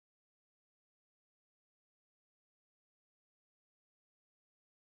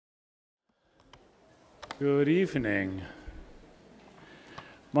Good evening.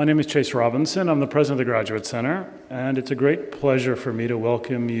 My name is Chase Robinson. I'm the president of the Graduate Center, and it's a great pleasure for me to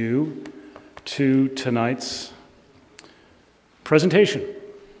welcome you to tonight's presentation.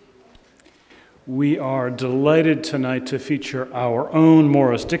 We are delighted tonight to feature our own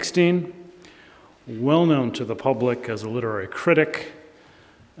Morris Dickstein, well known to the public as a literary critic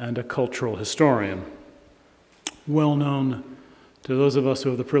and a cultural historian, well known to those of us who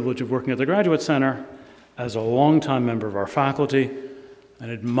have the privilege of working at the Graduate Center as a longtime member of our faculty, an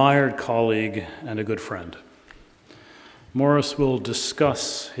admired colleague, and a good friend. Morris will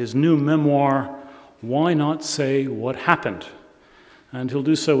discuss his new memoir, Why Not Say What Happened? And he'll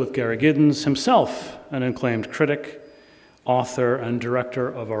do so with Gary Giddins, himself an acclaimed critic, author, and director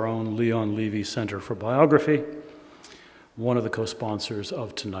of our own Leon Levy Center for Biography, one of the co-sponsors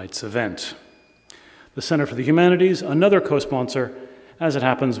of tonight's event. The Center for the Humanities, another co-sponsor, as it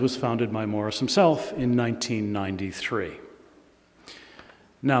happens, was founded by Morris himself in 1993.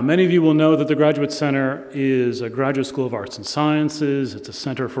 Now, many of you will know that the Graduate Center is a graduate school of arts and sciences. It's a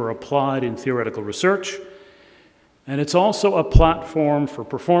center for applied and theoretical research. And it's also a platform for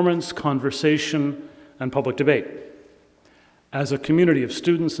performance, conversation, and public debate. As a community of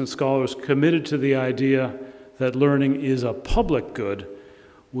students and scholars committed to the idea that learning is a public good,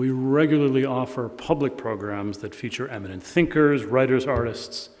 we regularly offer public programs that feature eminent thinkers, writers,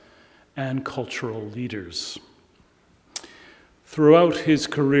 artists, and cultural leaders. Throughout his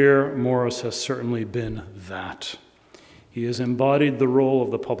career, Morris has certainly been that. He has embodied the role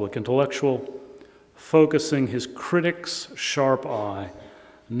of the public intellectual, focusing his critic's sharp eye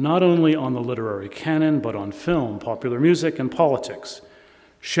not only on the literary canon, but on film, popular music, and politics,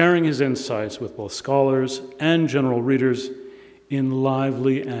 sharing his insights with both scholars and general readers in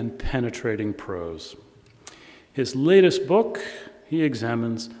lively and penetrating prose. His latest book, he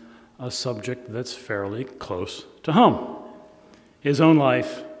examines a subject that's fairly close to home: his own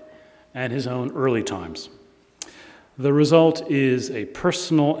life and his own early times. The result is a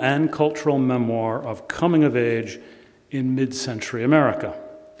personal and cultural memoir of coming of age in mid-century America,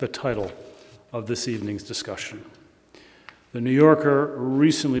 the title of this evening's discussion. The New Yorker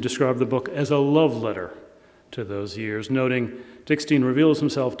recently described the book as a love letter to those years, noting Dickstein reveals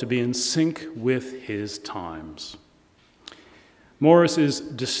himself to be in sync with his times. Morris is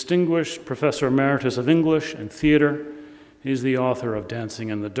Distinguished Professor Emeritus of English and Theater. He's the author of Dancing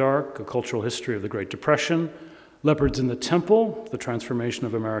in the Dark, A Cultural History of the Great Depression, Leopards in the Temple, The Transformation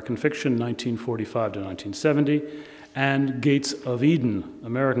of American Fiction, 1945 to 1970, and Gates of Eden,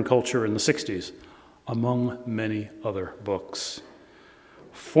 American Culture in the 60s, among many other books.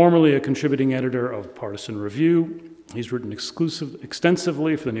 Formerly a contributing editor of Partisan Review, he's written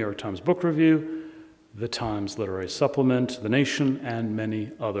extensively for the New York Times Book Review, the Times Literary Supplement, The Nation, and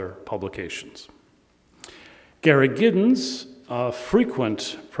many other publications. Gary Giddins, a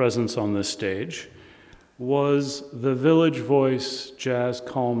frequent presence on this stage, was the Village Voice jazz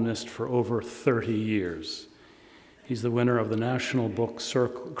columnist for over 30 years. He's the winner of the National Book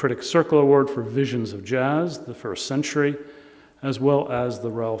Critics Circle Award for Visions of Jazz, the First Century, as well as the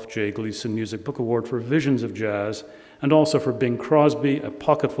Ralph J. Gleason Music Book Award for Visions of Jazz, and also for Bing Crosby, A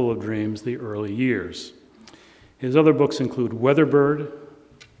Pocketful of Dreams, The Early Years. His other books include Weatherbird,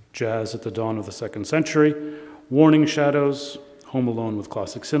 Jazz at the Dawn of the Second Century, Warning Shadows, Home Alone with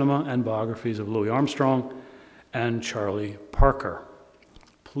Classic Cinema, and biographies of Louis Armstrong and Charlie Parker.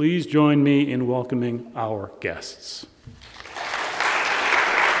 Please join me in welcoming our guests.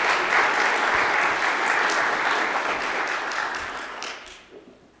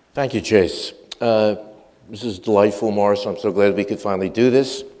 Thank you, Chase. This is delightful, Morris. I'm so glad we could finally do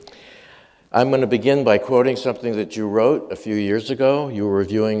this. I'm going to begin by quoting something that you wrote a few years ago. You were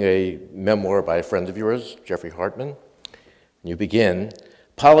reviewing a memoir by a friend of yours, Jeffrey Hartman. You begin,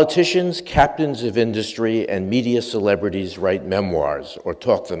 politicians, captains of industry, and media celebrities write memoirs or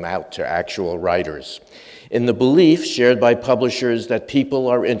talk them out to actual writers, in the belief shared by publishers that people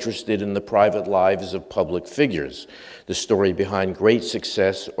are interested in the private lives of public figures, the story behind great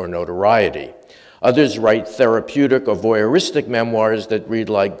success or notoriety. Others write therapeutic or voyeuristic memoirs that read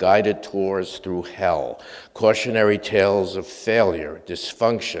like guided tours through hell, cautionary tales of failure,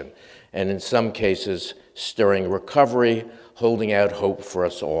 dysfunction, and in some cases, stirring recovery, holding out hope for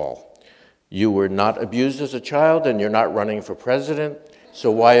us all. You were not abused as a child, and you're not running for president,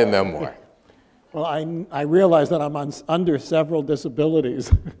 so why a memoir? Well, I realize that I'm under several disabilities,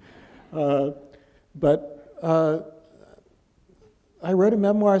 but I wrote a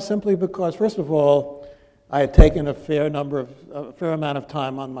memoir simply because, first of all, I had taken a fair amount of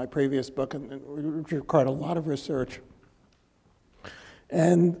time on my previous book, and it required a lot of research.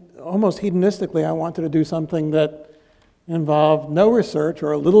 And almost hedonistically, I wanted to do something that involved no research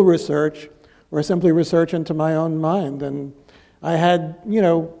or a little research or simply research into my own mind. And I had,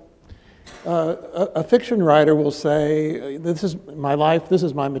 a fiction writer will say, this is my life, this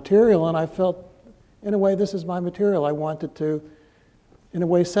is my material, and I felt, in a way, this is my material. I wanted to, in a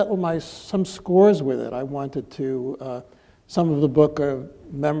way, settle some scores with it. I wanted to, some of the book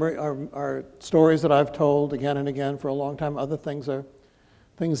are stories that I've told again and again for a long time. Other things are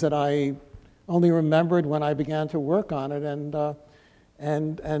things that I only remembered when I began to work on it,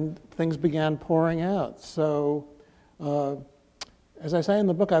 and things began pouring out. So, as I say in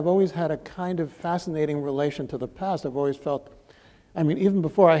the book, I've always had a kind of fascinating relation to the past. I've always felt, I mean, even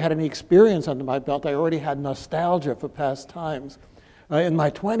before I had any experience under my belt, I already had nostalgia for past times. In my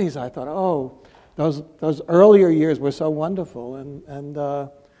 20s, I thought, oh, those earlier years were so wonderful. And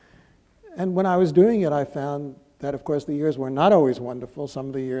when I was doing it, I found that, of course, the years were not always wonderful. Some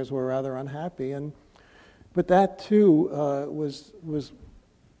of the years were rather unhappy. But that, too, was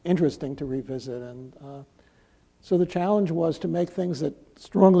interesting to revisit. And so the challenge was to make things that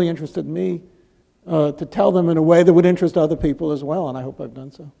strongly interested me, to tell them in a way that would interest other people as well, and I hope I've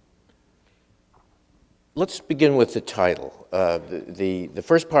done so. Let's begin with the title. The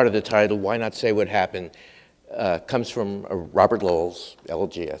first part of the title, Why Not Say What Happened, comes from Robert Lowell's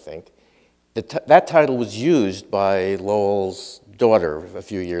elegy, I think. That title was used by Lowell's daughter a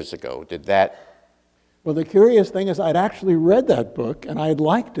few years ago. Did that? Well, the curious thing is I'd actually read that book, and I had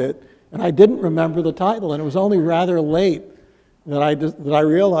liked it, and I didn't remember the title, and it was only rather late that I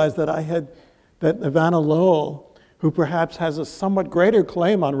realized that that Ivana Lowell, who perhaps has a somewhat greater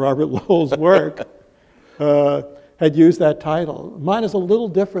claim on Robert Lowell's work, had used that title. Mine is a little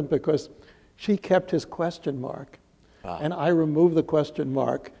different because she kept his question mark, and I removed the question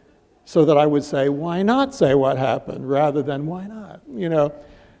mark so that I would say, why not say what happened, rather than why not,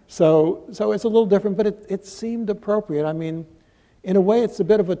 So it's a little different, but it seemed appropriate. I mean, in a way, it's a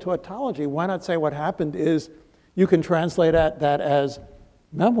bit of a tautology. Why not say what happened is, you can translate that as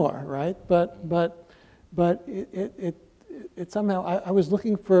memoir, right? But it somehow, I was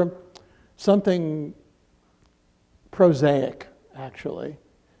looking for something prosaic, actually,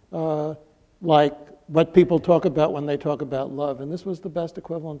 like what people talk about when they talk about love, and this was the best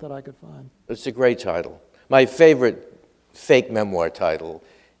equivalent that I could find. It's a great title. My favorite fake memoir title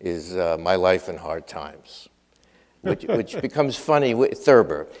is My Life in Hard Times, which becomes funny with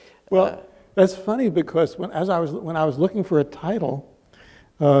Thurber. Well, that's funny because when I was looking for a title,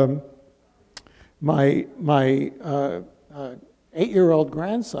 my 8-year-old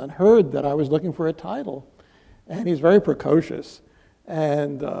grandson heard that I was looking for a title, and he's very precocious,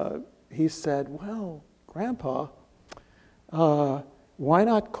 and he said, "Well, Grandpa, why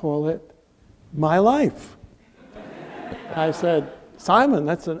not call it My Life?" I said, "Simon,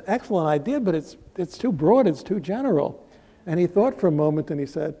 that's an excellent idea, but it's too broad, it's too general." And he thought for a moment and he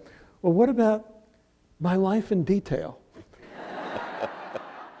said, "Well, what about My Life in Detail?"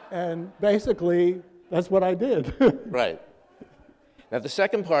 And basically, that's what I did. Right. Now, the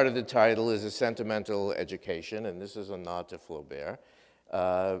second part of the title is a sentimental education, and this is a nod to Flaubert.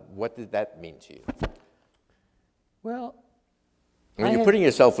 What did that mean to you? Well, I mean, you're putting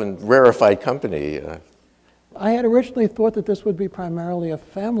yourself in rarefied company. I had originally thought that this would be primarily a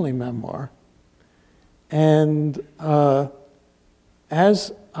family memoir. And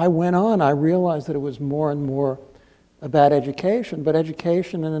as I went on, I realized that it was more and more about education, but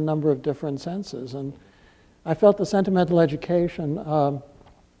education in a number of different senses. And I felt the sentimental education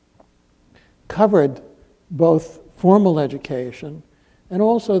covered both formal education and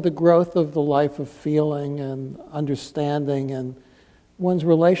also the growth of the life of feeling and understanding and one's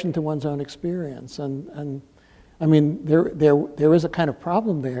relation to one's own experience. And I mean, there is a kind of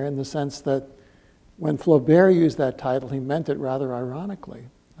problem there in the sense that when Flaubert used that title, he meant it rather ironically,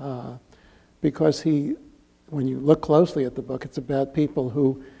 because when you look closely at the book, it's about people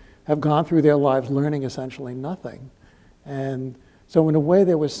who have gone through their lives learning essentially nothing. And so in a way,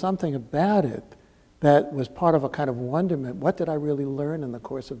 there was something about it that was part of a kind of wonderment. What did I really learn in the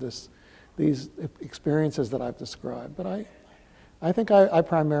course of these experiences that I've described? But I think I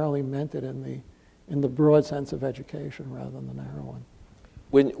primarily meant it in the broad sense of education rather than the narrow one.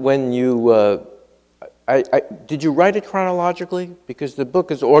 When you, did you write it chronologically? Because the book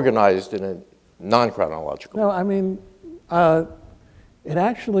is organized in a non-chronological. No, I mean, it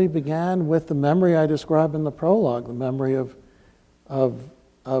actually began with the memory I described in the prologue, the memory of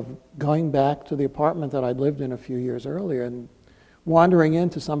going back to the apartment that I'd lived in a few years earlier and wandering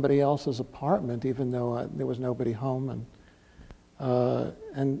into somebody else's apartment, even though there was nobody home,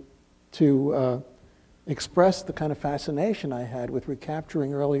 and to expressed the kind of fascination I had with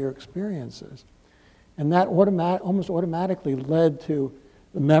recapturing earlier experiences. And that almost automatically led to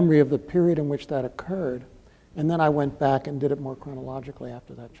the memory of the period in which that occurred. And then I went back and did it more chronologically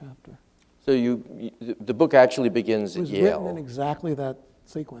after that chapter. So the book actually begins at Yale. It was written in exactly that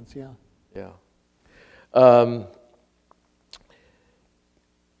sequence, yeah. Yeah.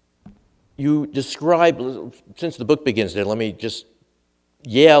 You describe, since the book begins there,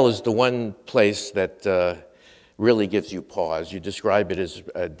 Yale is the one place that really gives you pause. You describe it as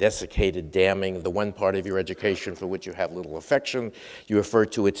desiccated damning, the one part of your education for which you have little affection. You refer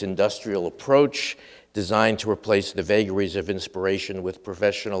to its industrial approach, designed to replace the vagaries of inspiration with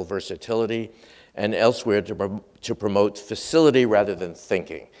professional versatility, and elsewhere to promote facility rather than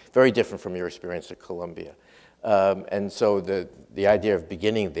thinking. Very different from your experience at Columbia. And so the idea of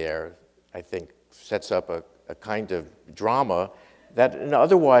beginning there, I think, sets up a kind of drama that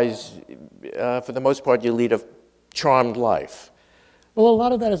otherwise, for the most part, you lead a charmed life. Well, a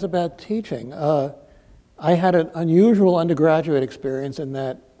lot of that is about teaching. I had an unusual undergraduate experience in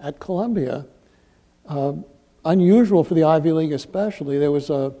that at Columbia, unusual for the Ivy League especially, there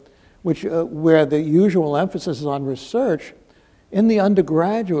was where the usual emphasis is on research. In the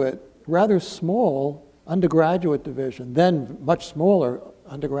undergraduate, rather small undergraduate division, then much smaller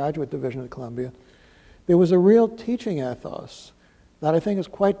undergraduate division at Columbia, there was a real teaching ethos that I think is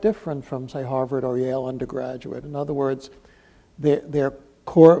quite different from, say, Harvard or Yale undergraduate. In other words, their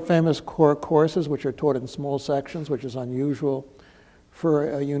famous core courses, which are taught in small sections, which is unusual for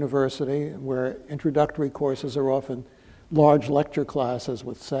a university, where introductory courses are often large lecture classes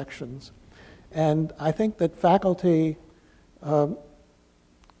with sections. And I think that faculty, again,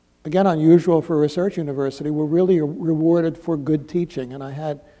 unusual for a research university, were really rewarded for good teaching, and I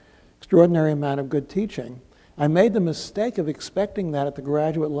had extraordinary amount of good teaching. I made the mistake of expecting that at the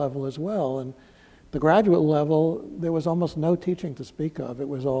graduate level as well, and the graduate level, there was almost no teaching to speak of. It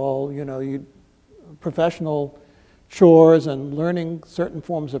was all, professional chores and learning certain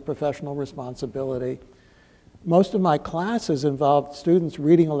forms of professional responsibility. Most of my classes involved students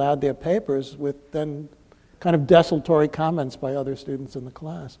reading aloud their papers with then kind of desultory comments by other students in the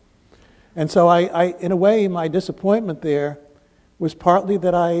class. And so I in a way, my disappointment there was partly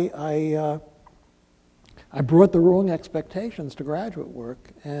that I brought the wrong expectations to graduate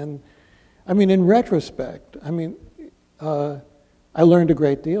work. And I mean, in retrospect, I learned a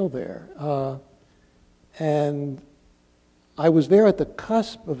great deal there. And I was there at the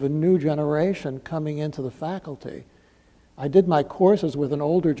cusp of a new generation coming into the faculty. I did my courses with an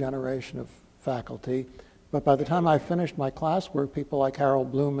older generation of faculty, but by the time I finished my classwork, people like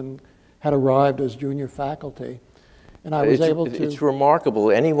Harold Bloom had arrived as junior faculty. And I was able to... It's remarkable.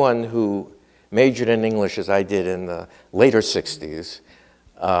 Anyone who majored in English, as I did in the later 60s,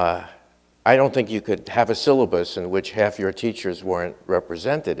 I don't think you could have a syllabus in which half your teachers weren't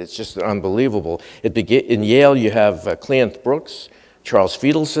represented. It's just unbelievable. In Yale, you have Cleanth Brooks, Charles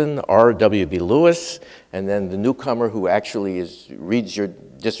Fiedelson, R.W.B. Lewis, and then the newcomer who actually reads your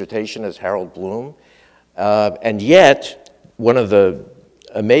dissertation as Harold Bloom. And yet, one of the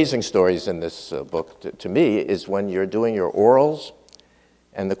amazing stories in this book, to me, is when you're doing your orals,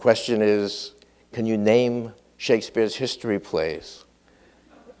 and the question is, can you name Shakespeare's history plays?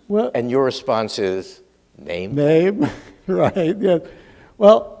 Well, and your response is, name? Name, right, yeah.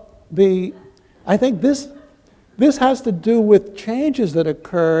 Well, I think this has to do with changes that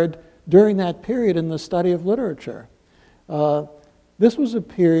occurred during that period in the study of literature. This was a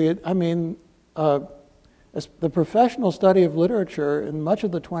period, the professional study of literature in much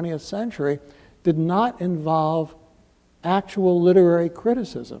of the 20th century did not involve actual literary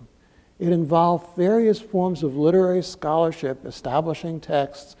criticism. It involved various forms of literary scholarship, establishing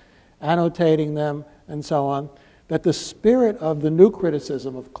texts, annotating them, and so on, that the spirit of the new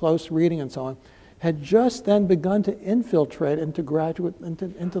criticism of close reading and so on had just then begun to infiltrate into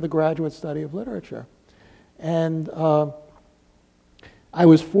the graduate study of literature. And I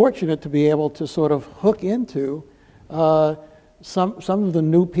was fortunate to be able to sort of hook into some of the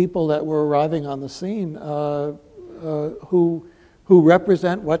new people that were arriving on the scene who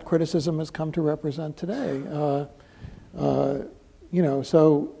represent what criticism has come to represent today.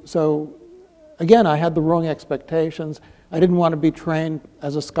 So again, I had the wrong expectations. I didn't want to be trained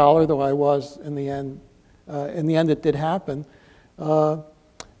as a scholar, though I was in the end. In the end, it did happen.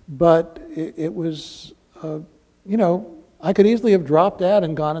 But it was, I could easily have dropped out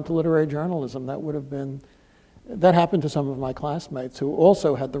and gone into literary journalism. That happened to some of my classmates who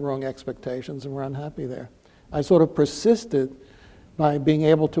also had the wrong expectations and were unhappy there. I sort of persisted by being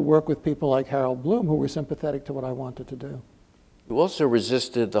able to work with people like Harold Bloom, who were sympathetic to what I wanted to do. You also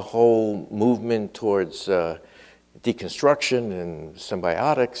resisted the whole movement towards deconstruction and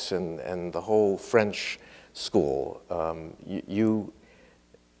symbiotics and the whole French school. You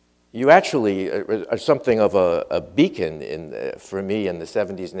actually are something of a beacon for me in the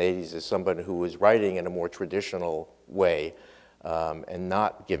 70s and 80s as somebody who was writing in a more traditional way and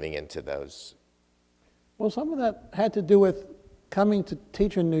not giving into those. Well, some of that had to do with coming to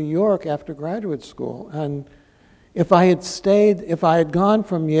teach in New York after graduate school. And if I had gone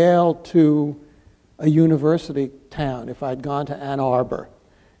from Yale to a university town, if I'd gone to Ann Arbor,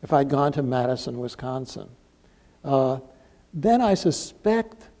 if I'd gone to Madison, Wisconsin, then I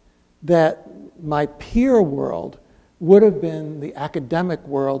suspect that my peer world would have been the academic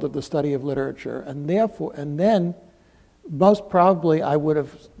world of the study of literature, and then most probably I would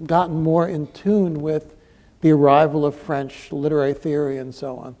have gotten more in tune with the arrival of French literary theory and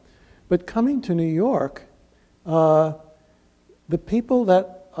so on. But coming to New York, the people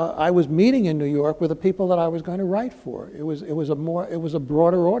that I was meeting in New York were the people that I was going to write for. It was a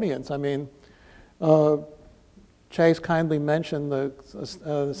broader audience. I mean, Chase kindly mentioned the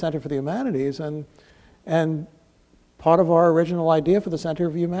Center for the Humanities, and part of our original idea for the Center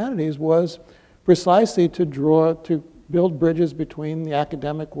for the Humanities was precisely to build bridges between the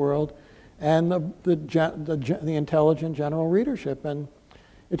academic world and the intelligent general readership, and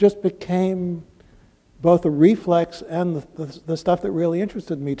it just became both a reflex and the stuff that really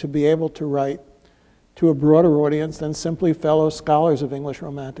interested me to be able to write to a broader audience than simply fellow scholars of English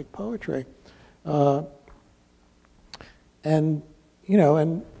Romantic poetry. And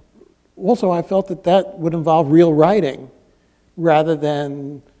also I felt that would involve real writing rather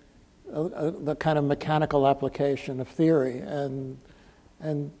than the kind of mechanical application of theory. And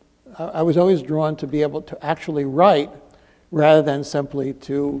I was always drawn to be able to actually write rather than simply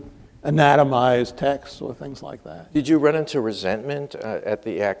to anatomize texts or things like that. Did you run into resentment at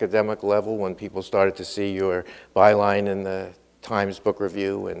the academic level when people started to see your byline in the Times Book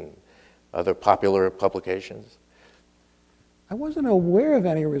Review and other popular publications? I wasn't aware of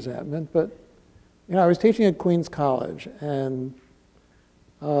any resentment, but I was teaching at Queens College, and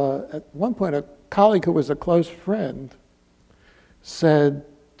at one point a colleague who was a close friend said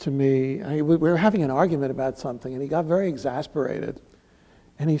to me, we were having an argument about something, and he got very exasperated.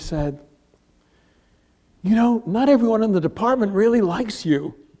 And he said, not everyone in the department really likes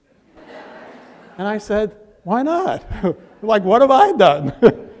you. And I said, why not? Like, what have I done?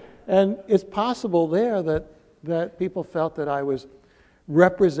 And it's possible there that people felt that I was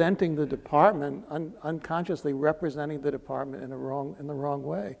representing the department, unconsciously representing the department in the wrong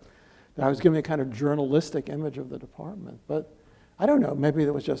way. That I was giving a kind of journalistic image of the department. But I don't know, maybe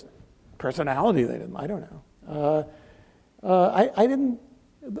it was just personality they didn't, I don't know. I didn't,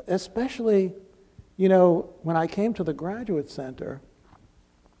 especially, when I came to the Graduate Center,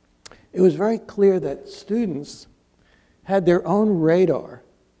 it was very clear that students had their own radar,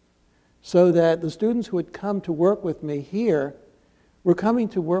 so that the students who had come to work with me here were coming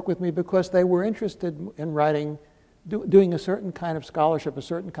to work with me because they were interested in writing, doing a certain kind of scholarship, a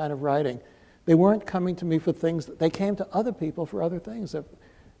certain kind of writing. They weren't coming to me for things, they came to other people for other things.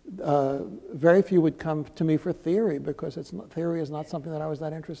 Very few would come to me for theory because theory is not something that I was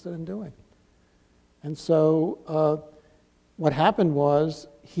that interested in doing. And so what happened was,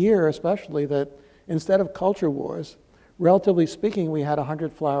 here especially, that instead of culture wars, relatively speaking, we had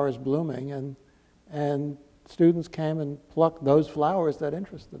 100 flowers blooming, and students came and plucked those flowers that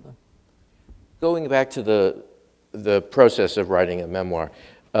interested them. Going back to the process of writing a memoir,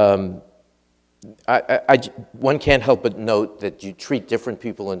 one can't help but note that you treat different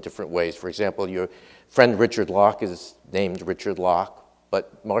people in different ways. For example, your friend Richard Locke is named Richard Locke,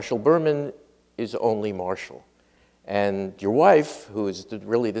 but Marshall Berman is only Marshall. And your wife, who is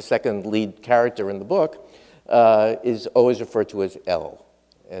really the second lead character in the book, is always referred to as L.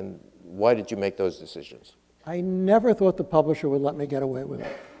 And why did you make those decisions? I never thought the publisher would let me get away with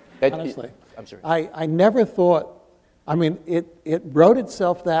it, honestly. I'm sorry. I never thought, it wrote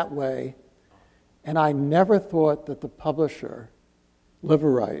itself that way, and I never thought that the publisher,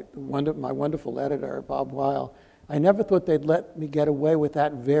 Liverite, my wonderful editor, Bob Weil, I never thought they'd let me get away with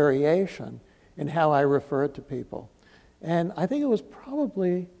that variation in how I referred to people. And I think it was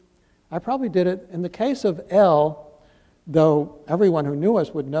I probably did it, in the case of L, though everyone who knew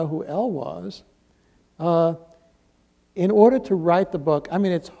us would know who L was, in order to write the book,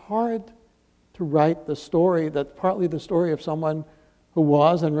 it's hard to write the story that's partly the story of someone who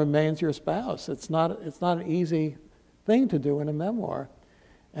was and remains your spouse. It's not an easy thing to do in a memoir.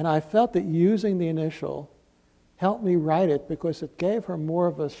 And I felt that using the initial helped me write it because it gave her more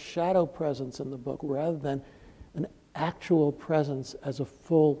of a shadow presence in the book rather than actual presence as a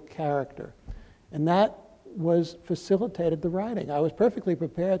full character. And that facilitated the writing. I was perfectly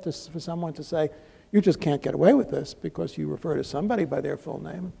prepared for someone to say, you just can't get away with this because you refer to somebody by their full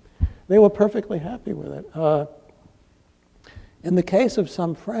name. They were perfectly happy with it. In the case of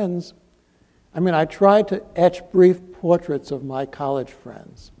some friends, I mean, I tried to etch brief portraits of my college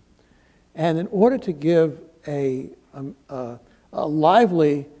friends. And in order to give a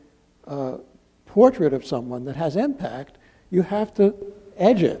lively portrait of someone that has impact, you have to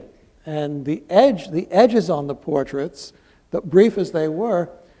edge it. And the edges on the portraits, brief as they were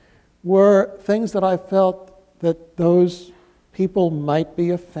things that I felt that those people might be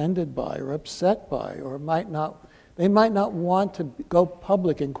offended by or upset by, or they might not want to go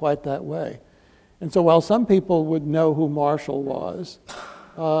public in quite that way. And so while some people would know who Marshall was,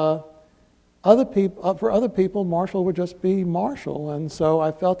 for other people, Marshall would just be Marshall. And so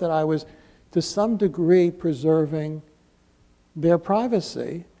I felt that I was, to some degree, preserving their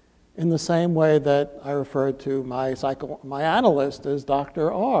privacy in the same way that I referred to my analyst as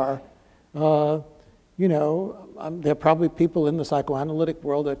Dr. R. You know, there are probably people in the psychoanalytic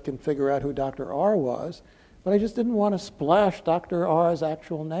world that can figure out who Dr. R was, but I just didn't want to splash Dr. R's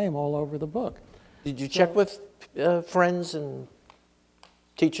actual name all over the book. Did you check with friends and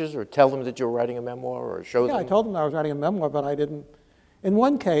teachers, or tell them that you were writing a memoir, or show them? Yeah, I told them I was writing a memoir, but I didn't. In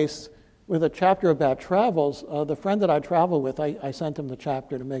one case, with a chapter about travels, the friend that I traveled with, I sent him the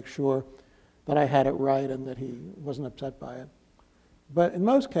chapter to make sure that I had it right and that he wasn't upset by it. But in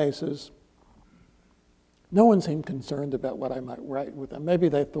most cases, no one seemed concerned about what I might write with them. Maybe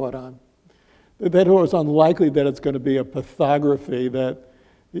they thought it was unlikely that it's going to be a pathography that,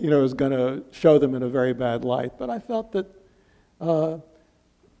 you know, is going to show them in a very bad light. But I felt that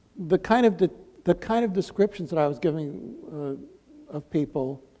the kind of descriptions that I was giving of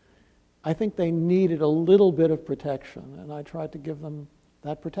people, I think they needed a little bit of protection, and I tried to give them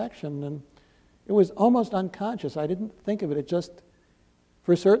that protection. And it was almost unconscious. I didn't think of it. It just,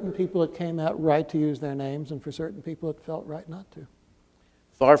 for certain people, it came out right to use their names, and for certain people, it felt right not to.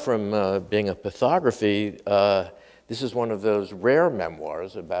 Far from being a pathography, this is one of those rare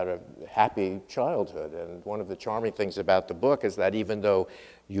memoirs about a happy childhood. And one of the charming things about the book is that even though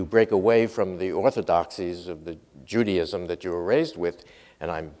you break away from the orthodoxies of the Judaism that you were raised with,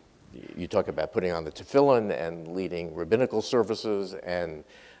 and you talk about putting on the tefillin and leading rabbinical services, and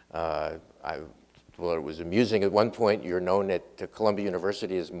I thought it was amusing. At one point, you're known at Columbia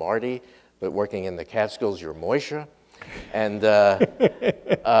University as Marty, but working in the Catskills, you're Moishe. And there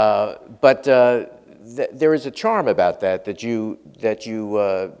is a charm about that you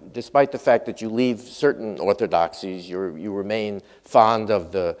despite the fact that you leave certain orthodoxies, you remain fond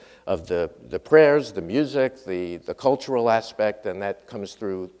of the prayers, the music, the cultural aspect, and that comes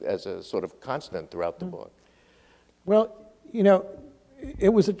through as a sort of constant throughout the book. Well, you know, it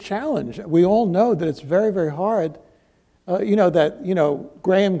was a challenge. We all know that it's very, very hard.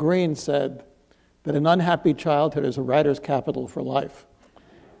 Graham Greene said that an unhappy childhood is a writer's capital for life.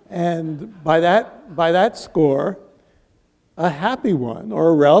 And by that score, a happy one, or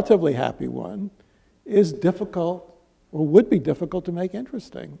a relatively happy one, is difficult, or would be difficult to make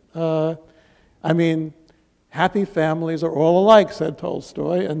interesting. I mean, happy families are all alike, said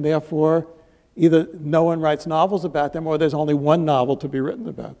Tolstoy, and therefore either no one writes novels about them, or there's only one novel to be written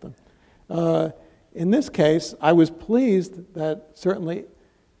about them. In this case, I was pleased that certainly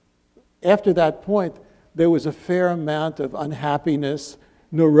after that point, there was a fair amount of unhappiness,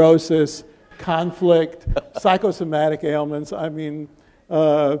 neurosis, conflict, psychosomatic ailments. I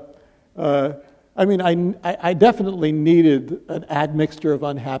definitely needed an admixture of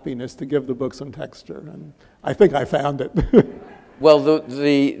unhappiness to give the book some texture, and I think I found it. Well,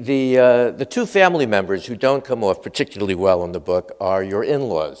 the two family members who don't come off particularly well in the book are your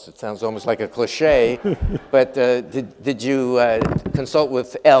in-laws. It sounds almost like a cliche, but did you consult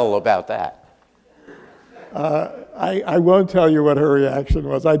with Elle about that? I won't tell you what her reaction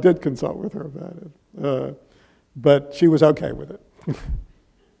was. I did consult with her about it, but she was okay with it.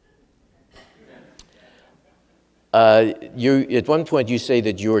 At one point you say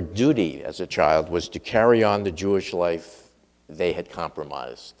that your duty as a child was to carry on the Jewish life they had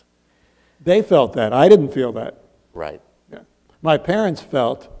compromised. They felt that. I didn't feel that. Right. Yeah. My parents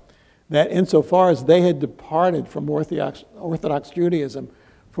felt that insofar as they had departed from Orthodox Judaism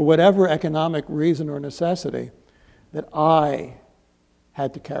for whatever economic reason or necessity, that I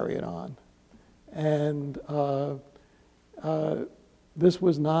had to carry it on. And this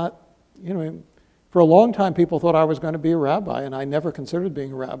was not, for a long time people thought I was going to be a rabbi, and I never considered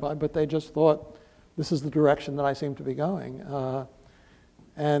being a rabbi, but they just thought this is the direction that I seemed to be going.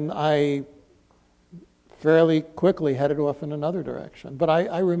 And I fairly quickly headed off in another direction. But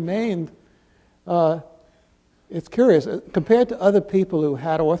I remained, it's curious, compared to other people who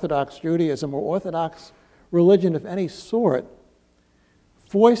had Orthodox Judaism or Orthodox religion of any sort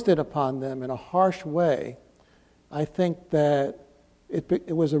foisted upon them in a harsh way, I think that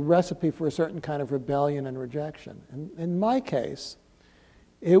it was a recipe for a certain kind of rebellion and rejection. And in my case,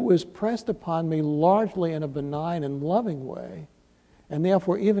 it was pressed upon me largely in a benign and loving way, and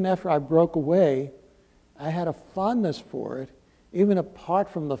therefore even after I broke away, I had a fondness for it, even apart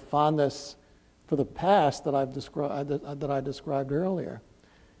from the fondness for the past that I described earlier.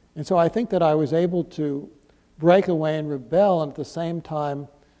 And so I think that I was able to break away and rebel, and at the same time,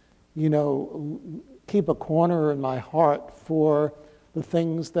 you know, keep a corner in my heart for the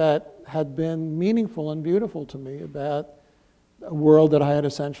things that had been meaningful and beautiful to me about a world that I had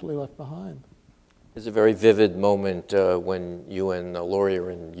essentially left behind. There's a very vivid moment when you and Laurie are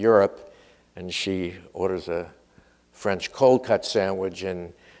in Europe, and she orders a French cold cut sandwich,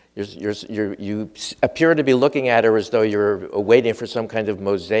 and you appear to be looking at her as though you're waiting for some kind of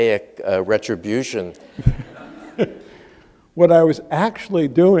Mosaic retribution. What I was actually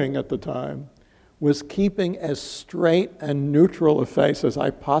doing at the time was keeping as straight and neutral a face as I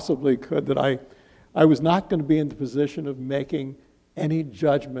possibly could, that I was not going to be in the position of making any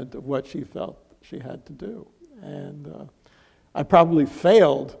judgment of what she felt she had to do. And I probably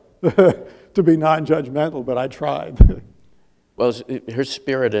failed to be non-judgmental, but I tried. Well, her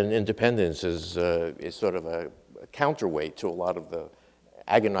spirit and independence is sort of a counterweight to a lot of the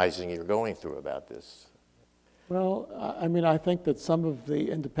agonizing you're going through about this. Well, I mean, I think that some of the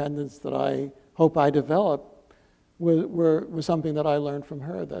independence that I hope I developed was something that I learned from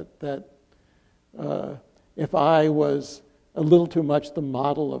her, that if I was a little too much the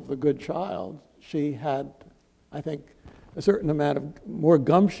model of the good child, she had, I think, a certain amount of more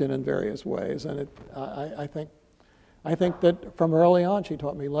gumption in various ways. And I think that from early on she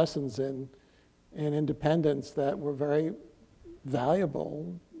taught me lessons in independence that were very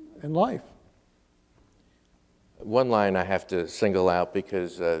valuable in life. One line I have to single out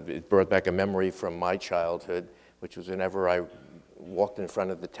because it brought back a memory from my childhood, which was whenever I walked in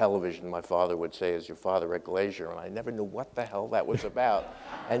front of the television, my father would say, "Is your father a glazier?" And I never knew what the hell that was about.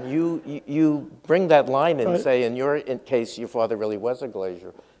 And you bring that line in and say, in your case, your father really was a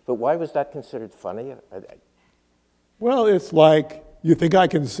glazier. But why was that considered funny? Well, it's like, you think I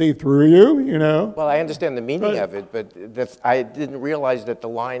can see through you, you know? Well, I understand the meaning of it, but I didn't realize that the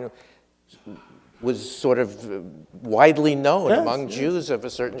line was sort of widely known among Jews of a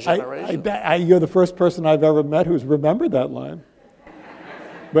certain generation. You're the first person I've ever met who's remembered that line.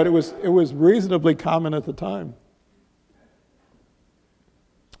 But it was reasonably common at the time.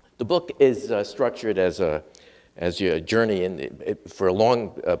 The book is structured as a journey for a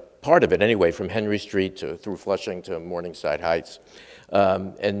long part of it anyway, from Henry Street through Flushing to Morningside Heights.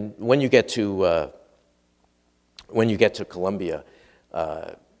 And when you get to Columbia,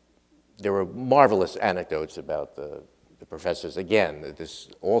 there were marvelous anecdotes about the professors. Again, this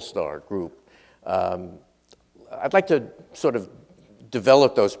all-star group. I'd like to sort of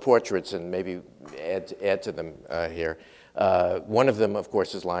develop those portraits and maybe add to them here. One of them, of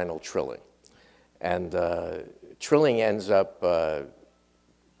course, is Lionel Trilling. And Trilling ends up,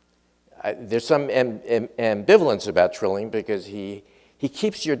 there's some ambivalence about Trilling because he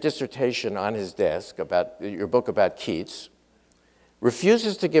keeps your dissertation on his desk, about your book about Keats,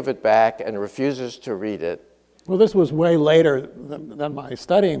 refuses to give it back and refuses to read it. Well, this was way later than my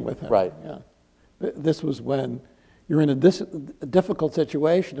studying with him. Right. Yeah. This was when you're in a difficult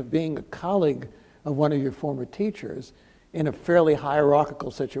situation of being a colleague of one of your former teachers in a fairly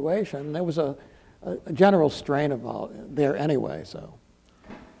hierarchical situation. There was a general strain about there anyway, so.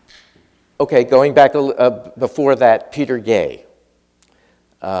 Okay, going back before that, Peter Gay.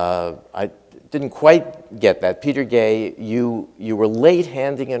 I didn't quite get that. Peter Gay, you were late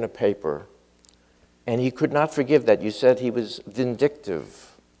handing in a paper, and he could not forgive that. You said he was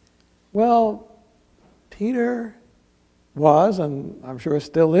vindictive. Well, Peter was, and I'm sure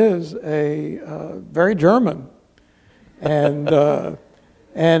still is, very German. And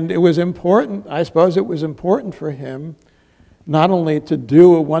it was important, I suppose it was important for him not only to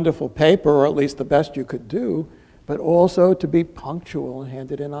do a wonderful paper, or at least the best you could do, but also to be punctual and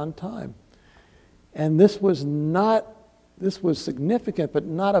hand it in on time. And this was significant, but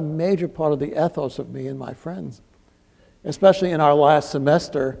not a major part of the ethos of me and my friends, especially in our last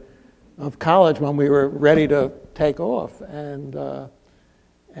semester of college when we were ready to take off. And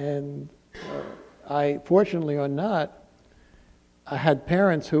I, fortunately or not, I had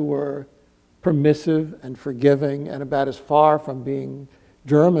parents who were permissive and forgiving and about as far from being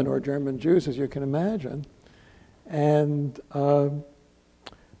German or German Jews, as you can imagine. And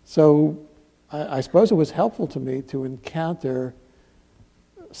so I suppose it was helpful to me to encounter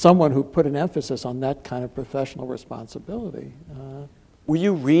someone who put an emphasis on that kind of professional responsibility. Were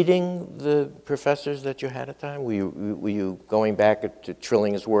you reading the professors that you had at the time? Were you going back to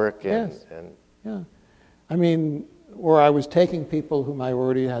Trilling's work? Yes. Yeah. I mean, or I was taking people whom I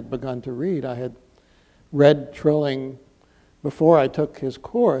already had begun to read. I had read Trilling before I took his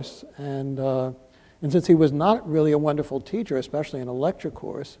course, and since he was not really a wonderful teacher, especially in a lecture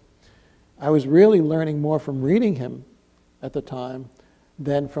course, I was really learning more from reading him at the time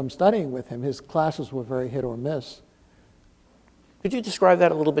than from studying with him. His classes were very hit or miss. Could you describe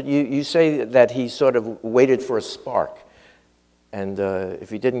that a little bit? You say that he sort of waited for a spark, and if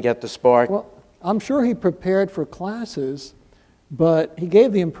he didn't get the spark... Well, I'm sure he prepared for classes, but he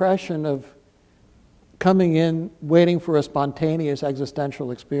gave the impression of coming in, waiting for a spontaneous existential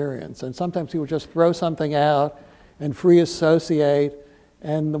experience. And sometimes he would just throw something out and free associate.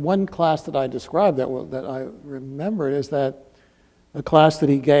 And the one class that I described that I remembered is that a class that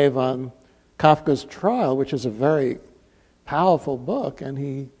he gave on Kafka's Trial, which is a very powerful book. And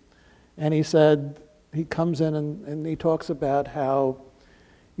he said, he comes in and he talks about how,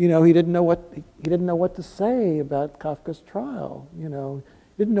 you know, he didn't know what to say about Kafka's Trial. You know,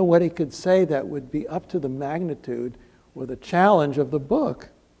 he didn't know what he could say that would be up to the magnitude or the challenge of the book.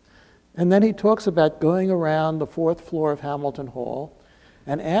 And then he talks about going around the 4th floor of Hamilton Hall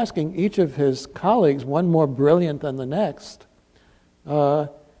and asking each of his colleagues, one more brilliant than the next,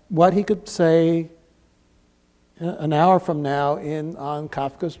 what he could say an hour from now on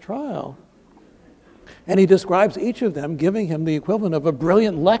Kafka's Trial. And he describes each of them giving him the equivalent of a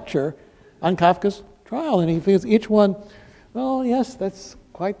brilliant lecture on Kafka's Trial. And he feels each one, well, yes, that's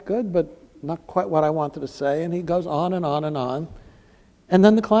quite good, but not quite what I wanted to say. And he goes on and on and on. And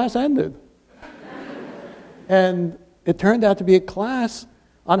then the class ended. And it turned out to be a class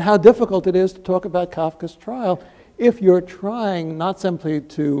on how difficult it is to talk about Kafka's Trial if you're trying not simply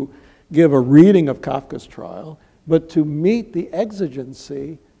to give a reading of Kafka's Trial, but to meet the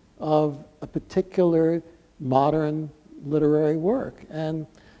exigency of a particular modern literary work. And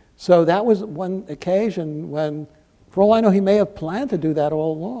so that was one occasion when, for all I know, he may have planned to do that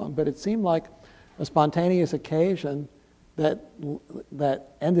all along, but it seemed like a spontaneous occasion that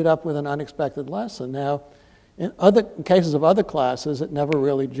ended up with an unexpected lesson. Now, in cases of other classes, it never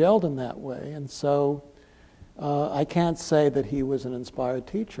really gelled in that way. And so I can't say that he was an inspired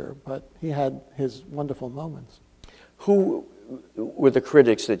teacher, but he had his wonderful moments. Who were the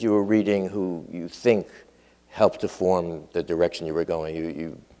critics that you were reading who you think helped to form the direction you were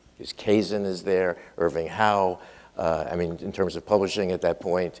going? Is Kazin is there, Irving Howe? I mean, in terms of publishing at that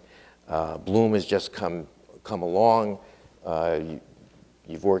point, Bloom has just come along.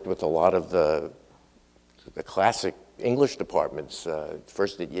 You've worked with a lot of the classic English departments,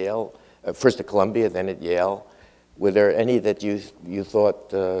 first at Yale, first at Columbia, then at Yale. Were there any that you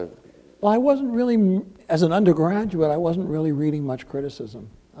thought? Well, I wasn't really, as an undergraduate, I wasn't really reading much criticism.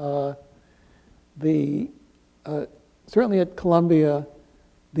 Certainly at Columbia,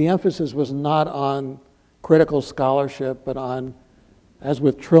 the emphasis was not on critical scholarship, but on, as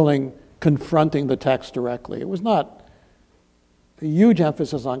with Trilling, confronting the text directly. It was not a huge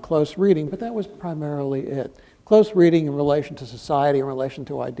emphasis on close reading, but that was primarily it. Close reading in relation to society, in relation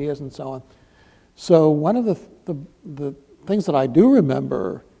to ideas, and so on. So one of the things that I do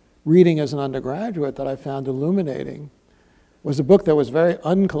remember reading as an undergraduate that I found illuminating was a book that was very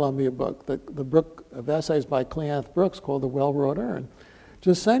un-Columbia book, the book of essays by Cleanth Brooks called The Well-Wrought Urn, which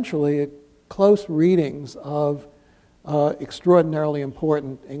is essentially close readings of extraordinarily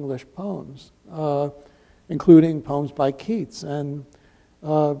important English poems, including poems by Keats. And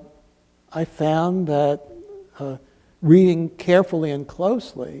I found that reading carefully and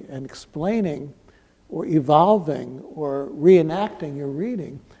closely and explaining or evolving or reenacting your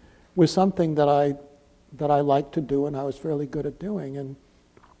reading was something that I liked to do and I was fairly good at doing. And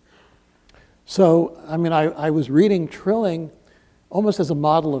so, I mean, I was reading Trilling almost as a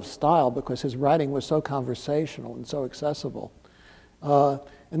model of style because his writing was so conversational and so accessible.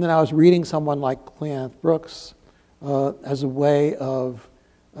 And then I was reading someone like Cleanth Brooks as a way of,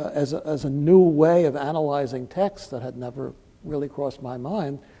 as a new way of analyzing text that had never really crossed my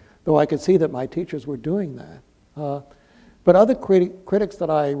mind, though I could see that my teachers were doing that. But other critics that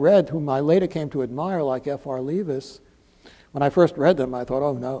I read, whom I later came to admire, like F.R. Leavis, when I first read them, I thought,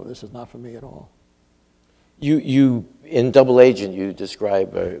 oh no, this is not for me at all. You in Double Agent, you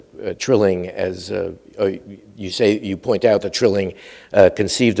describe Trilling as, you point out that Trilling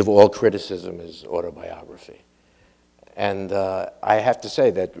conceived of all criticism as autobiography. And I have to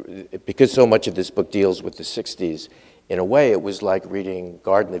say that because so much of this book deals with the 60s, in a way it was like reading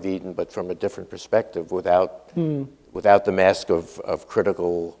Garden of Eden, but from a different perspective, without the mask of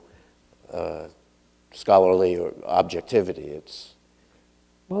critical, scholarly or objectivity. It's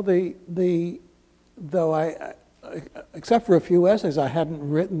well, though I except for a few essays, I hadn't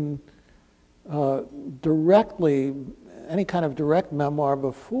written directly any kind of direct memoir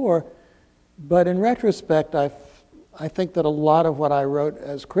before. But in retrospect, I think that a lot of what I wrote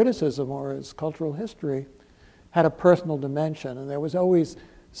as criticism or as cultural history had a personal dimension, and there was always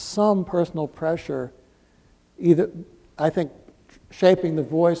some personal pressure, either, I think, shaping the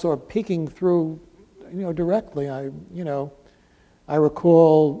voice or peeking through, directly. I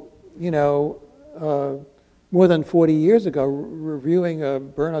recall, more than 40 years ago, reviewing a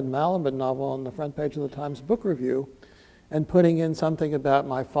Bernard Malamud novel on the front page of the Times Book Review, and putting in something about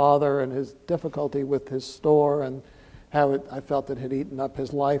my father and his difficulty with his store and how I felt it had eaten up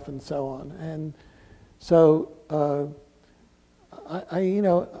his life and so on. And so I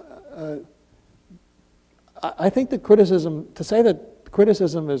think that criticism, to say that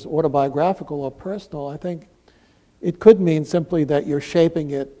criticism is autobiographical or personal, I think it could mean simply that you're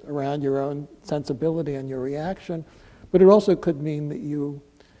shaping it around your own sensibility and your reaction, but it also could mean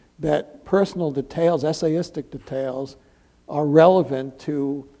that personal details, essayistic details, are relevant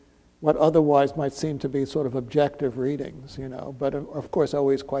to what otherwise might seem to be sort of objective readings, but of course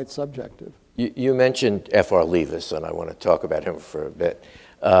always quite subjective. You mentioned F.R. Leavis, and I want to talk about him for a bit,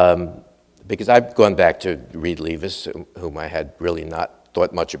 because I've gone back to read Leavis, whom I had really not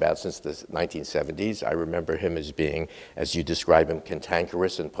thought much about since the 1970s. I remember him as being, as you describe him,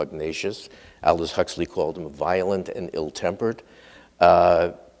 cantankerous and pugnacious. Aldous Huxley called him violent and ill-tempered.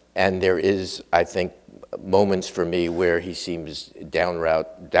 And there is, I think, moments for me where he seems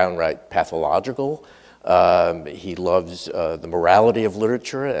downright pathological. He loves the morality of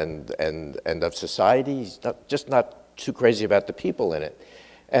literature and of society. He's just not too crazy about the people in it.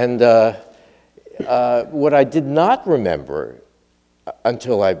 And what I did not remember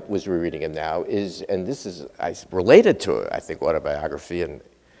until I was rereading him now is, and this is related to, I think, autobiography, and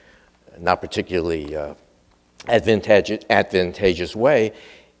not particularly advantageous way,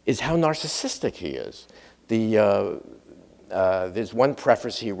 is how narcissistic he is. There's one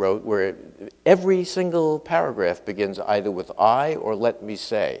preface he wrote where every single paragraph begins either with "I" or "let me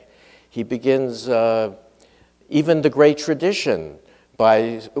say." He begins even the great tradition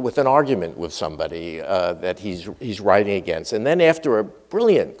with an argument with somebody that he's writing against. And then after a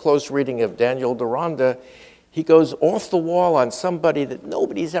brilliant close reading of Daniel Deronda, he goes off the wall on somebody that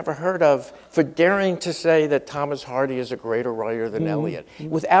nobody's ever heard of for daring to say that Thomas Hardy is a greater writer than Eliot.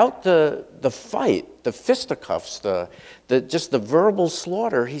 Without the fight, the fisticuffs, just the verbal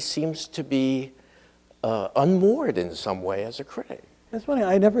slaughter, he seems to be unmoored in some way as a critic. That's funny.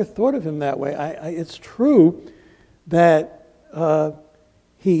 I never thought of him that way. It's true that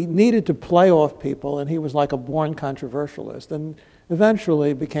he needed to play off people, and he was like a born controversialist, and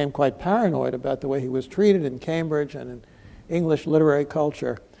eventually became quite paranoid about the way he was treated in Cambridge and in English literary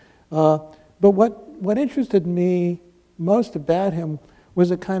culture. But what interested me most about him was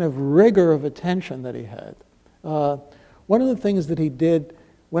a kind of rigor of attention that he had. One of the things that he did,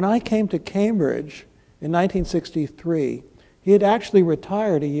 when I came to Cambridge in 1963, he had actually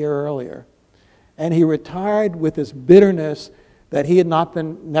retired a year earlier. And he retired with this bitterness that he had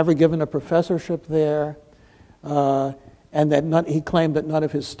never given a professorship there, and that he claimed that none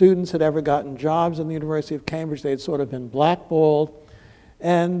of his students had ever gotten jobs in the University of Cambridge. They had sort of been blackballed.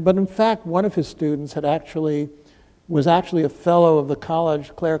 But in fact, one of his students was actually a fellow of the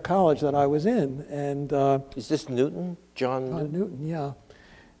college, Clare College, that I was in. And is this Newton? John Newton? Newton, yeah.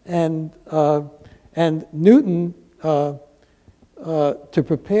 And Newton, to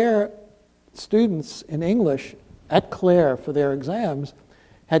prepare students in English at Clare for their exams,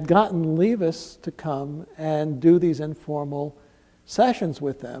 had gotten Leavis to come and do these informal sessions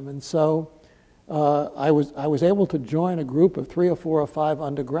with them. And so I was able to join a group of 3 or 4 or 5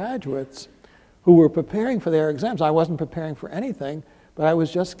 undergraduates who were preparing for their exams. I wasn't preparing for anything, but I was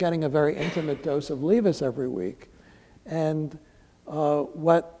just getting a very intimate dose of Leavis every week. And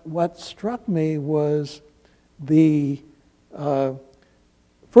what struck me was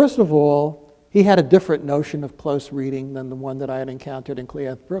first of all, he had a different notion of close reading than the one that I had encountered in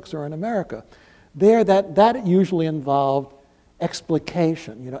Cleanth Brooks or in America. There, that usually involved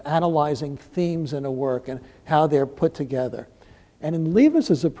explication, analyzing themes in a work and how they're put together. And in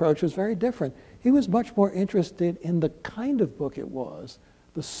Leavis's approach was very different. He was much more interested in the kind of book it was,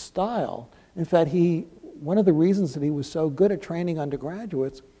 the style. In fact, one of the reasons that he was so good at training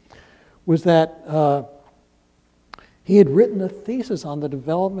undergraduates was that He had written a thesis on the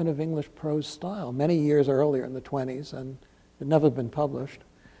development of English prose style many years earlier in the 20s, and it had never been published.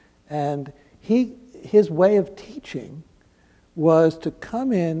 And his way of teaching was to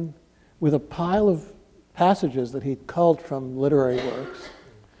come in with a pile of passages that he'd culled from literary works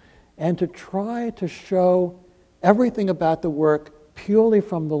and to try to show everything about the work purely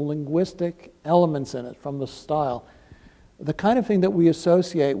from the linguistic elements in it, from the style. The kind of thing that we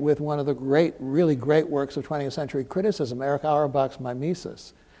associate with one of the really great works of 20th century criticism, Erich Auerbach's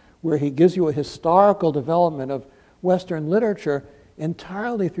Mimesis, where he gives you a historical development of Western literature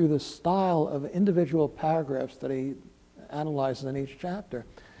entirely through the style of individual paragraphs that he analyzes in each chapter.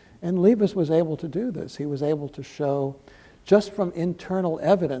 And Levis was able to do this. He was able to show, just from internal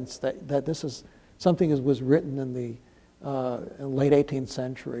evidence, that this is something that was written in the late 18th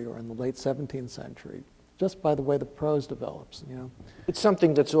century or in the late 17th century, just by the way the prose develops. You know. It's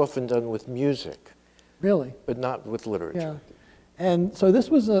something that's often done with music. Really? But not with literature. Yeah. And so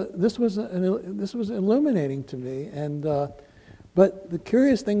this was illuminating to me. And but the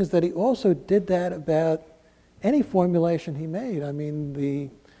curious thing is that he also did that about any formulation he made. I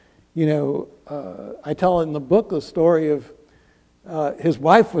mean, I tell in the book the story of his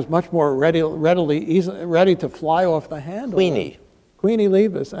wife was much more ready to fly off the handle. Queenie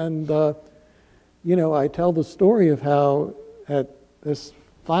Levis. And, I tell the story of how at this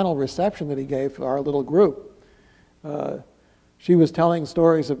final reception that he gave for our little group, she was telling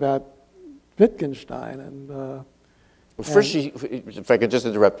stories about Wittgenstein. And first, if I could just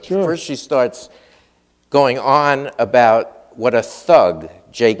interrupt, sure. First she starts going on about what a thug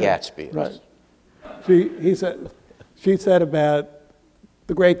Jay Gatsby is. Right. She said about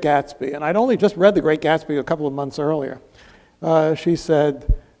The Great Gatsby, and I'd only just read The Great Gatsby a couple of months earlier. She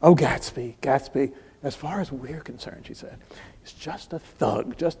said, "Oh, Gatsby, as far as we're concerned," she said, "he's just a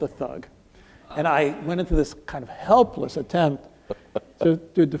thug, just a thug." And I went into this kind of helpless attempt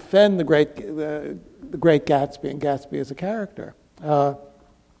to defend the Great Gatsby and Gatsby as a character.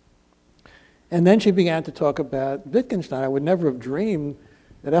 And then she began to talk about Wittgenstein. I would never have dreamed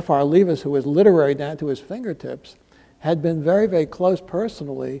that F.R. Levis, who was literary down to his fingertips, had been very, very close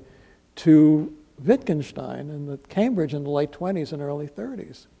personally to Wittgenstein in Cambridge in the late 20s and early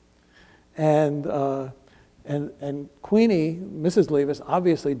 30s. And Queenie, Mrs. Levis,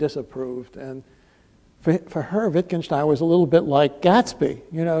 obviously disapproved. And for her, Wittgenstein was a little bit like Gatsby.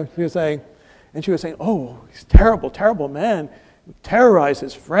 She was saying, "Oh, he's a terrible, terrible man. He terrorized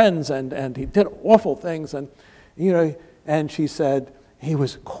his friends, and he did awful things." And she said, "He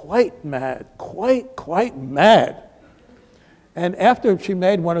was quite mad, quite mad." And after she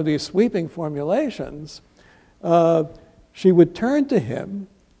made one of these sweeping formulations, she would turn to him.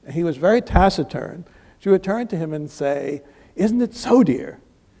 He was very taciturn. She would turn to him and say, "Isn't it so, dear?"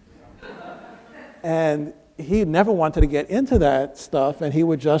 And he never wanted to get into that stuff, and he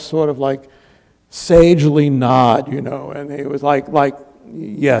would just sort of like sagely nod, and he was like,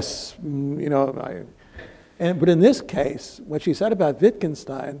 "Yes, But in this case, what she said about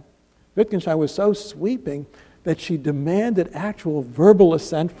Wittgenstein was so sweeping that she demanded actual verbal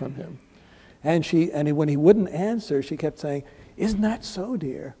assent from him. And when he wouldn't answer, she kept saying, "Isn't that so,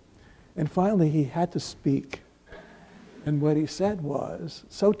 dear?" And finally, he had to speak. And what he said was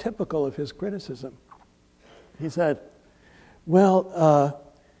so typical of his criticism. He said, "Well,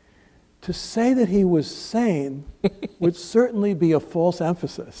 to say that he was sane would certainly be a false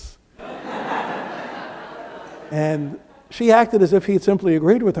emphasis." And she acted as if he simply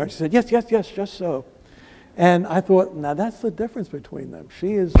agreed with her. She said, "Yes, just so." And I thought, now that's the difference between them.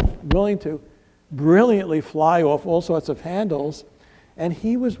 She is willing to brilliantly fly off all sorts of handles, and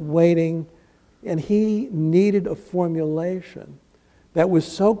he was waiting, and he needed a formulation that was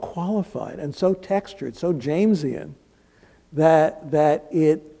so qualified and so textured, so Jamesian, that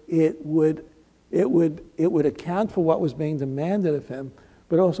it would account for what was being demanded of him,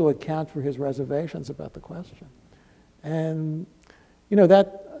 but also account for his reservations about the question. And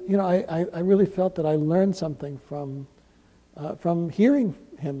I really felt that I learned something from hearing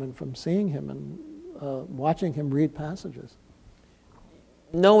him and from seeing him and watching him read passages.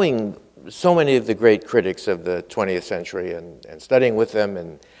 Knowing so many of the great critics of the 20th century and studying with them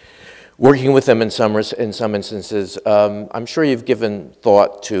and working with them in some instances, I'm sure you've given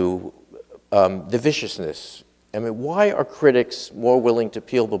thought to the viciousness. I mean, why are critics more willing to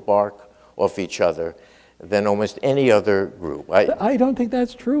peel the bark off each other than almost any other group? I don't think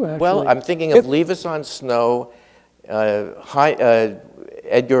that's true, actually. Well, I'm thinking of Levis on Snow, Edgar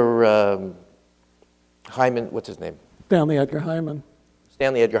Hyman, what's his name? Stanley Edgar Hyman.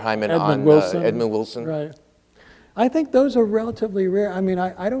 Stanley Edgar Hyman Edmund on Wilson. Edmund Wilson. Right. I think those are relatively rare. I mean,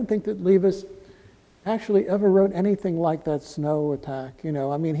 I don't think that Levis actually ever wrote anything like that Snow attack. You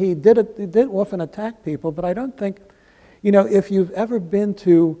know, I mean, he did often attack people, but I don't think, you know, if you've ever been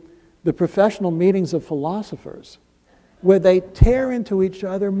to the professional meetings of philosophers, where they tear into each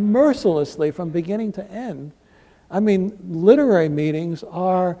other mercilessly from beginning to end. I mean, literary meetings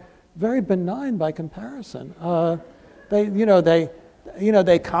are very benign by comparison.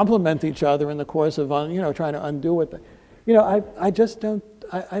 They compliment each other in the course of trying to undo what they, I just don't.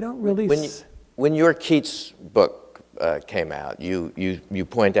 I don't really. When your Keats book came out, you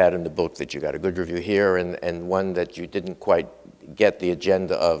point out in the book that you got a good review here and one that you didn't quite get the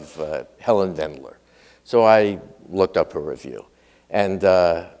agenda of Helen Vendler. So I looked up her review, and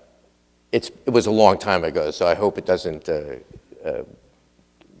it was a long time ago, so I hope it doesn't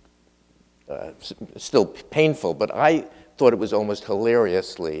still painful, but I thought it was almost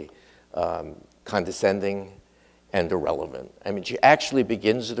hilariously condescending and irrelevant. I mean, she actually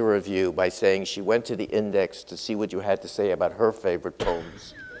begins the review by saying she went to the index to see what you had to say about her favorite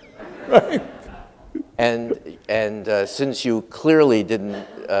poems. Right. And since you clearly didn't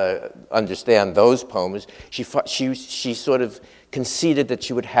understand those poems, she sort of conceded that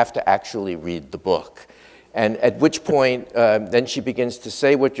she would have to actually read the book. And at which point, then she begins to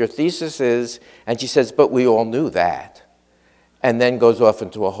say what your thesis is, and she says, but we all knew that. And then goes off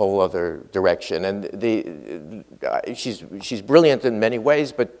into a whole other direction. And she's brilliant in many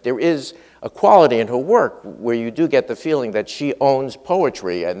ways, but there is a quality in her work where you do get the feeling that she owns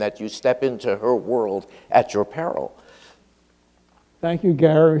poetry and that you step into her world at your peril. Thank you,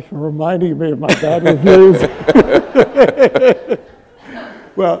 Gary, for reminding me of my bad reviews.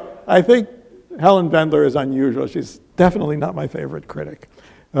 Well, I think Helen Vendler is unusual. She's definitely not my favorite critic.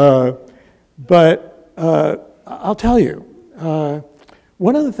 But I'll tell you,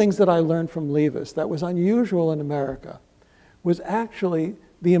 one of the things that I learned from Levis that was unusual in America was actually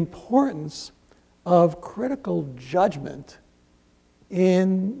the importance of critical judgment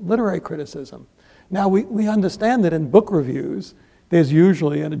in literary criticism. Now, we understand that in book reviews, there's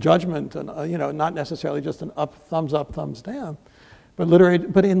usually a judgment, and not necessarily just an thumbs up, thumbs down.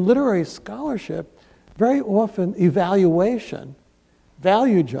 But in literary scholarship, very often evaluation,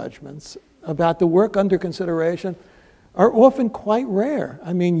 value judgments about the work under consideration are often quite rare.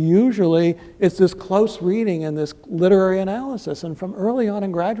 I mean, usually it's this close reading and this literary analysis. And from early on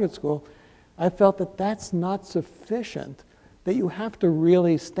in graduate school, I felt that that's not sufficient, that you have to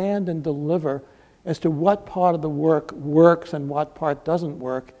really stand and deliver as to what part of the work works and what part doesn't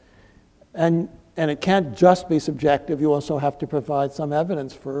work. And it can't just be subjective. You also have to provide some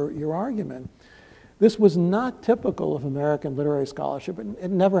evidence for your argument. This was not typical of American literary scholarship. It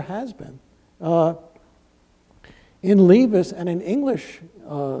never has been. In Levis and in English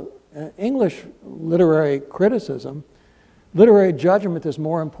literary criticism, literary judgment is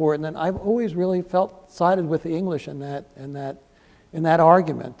more important, and I've always really felt sided with the English in that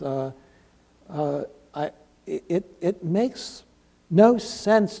argument. It makes no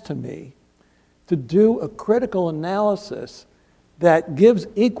sense to me to do a critical analysis that gives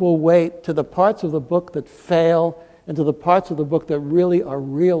equal weight to the parts of the book that fail and to the parts of the book that really are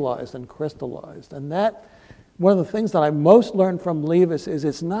realized and crystallized. And that, one of the things that I most learned from Levis is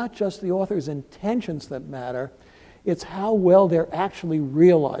it's not just the author's intentions that matter, it's how well they're actually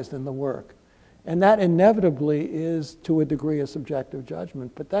realized in the work. And that inevitably is, to a degree, a subjective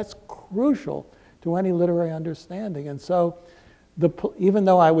judgment, but that's crucial to any literary understanding. And so, even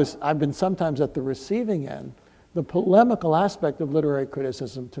though I've been sometimes at the receiving end, the polemical aspect of literary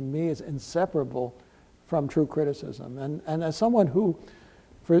criticism to me is inseparable from true criticism. And as someone who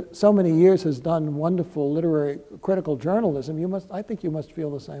for so many years has done wonderful literary critical journalism, I think you must feel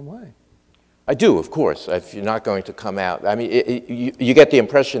the same way. I do, of course, if you're not going to come out. I mean, you get the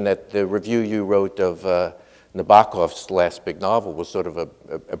impression that the review you wrote of Nabokov's last big novel was sort of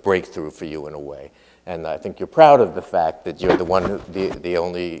a breakthrough for you in a way. And I think you're proud of the fact that you're the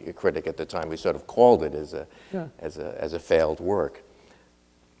only critic at the time who sort of called it as a failed work.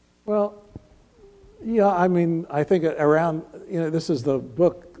 Well, yeah, I mean, I think around, this is the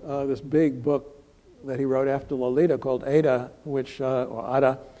book, this big book that he wrote after Lolita called Ada, which I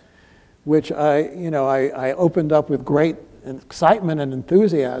opened up with great excitement and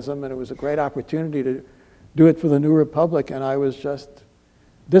enthusiasm, and it was a great opportunity to do it for the New Republic, and I was just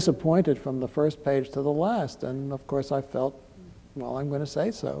disappointed from the first page to the last. And of course I felt, well, I'm going to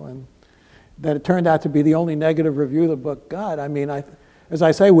say so. And that it turned out to be the only negative review the book got. I mean, as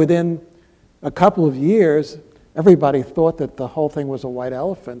I say, within a couple of years, everybody thought that the whole thing was a white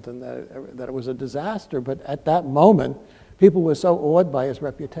elephant and that it was a disaster. But at that moment, people were so awed by his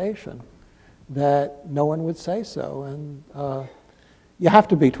reputation that no one would say so. And, you have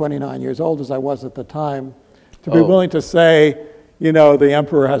to be 29 years old, as I was at the time, to be willing to say, you know, the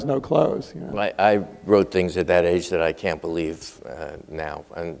emperor has no clothes. You know? I wrote things at that age that I can't believe now,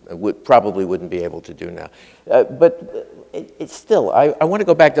 and probably wouldn't be able to do now. But it's still, I want to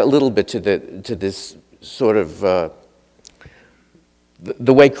go back a little bit to this sort of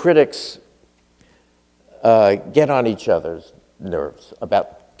the way critics get on each other's nerves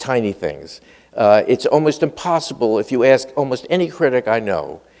about tiny things. It's almost impossible, if you ask almost any critic I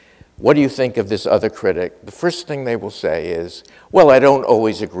know, what do you think of this other critic? The first thing they will say is, well, I don't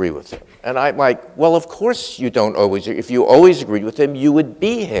always agree with him. And I'm like, well, of course you don't always. If you always agreed with him, you would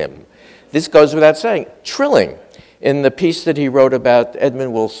be him. This goes without saying. Trilling, in the piece that he wrote about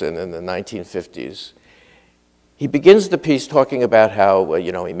Edmund Wilson in the 1950s, he begins the piece talking about how,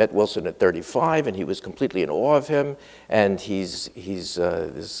 you know, he met Wilson at 35 and he was completely in awe of him, and he's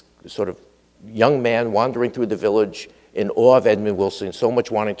this sort of young man wandering through the village in awe of Edmund Wilson, so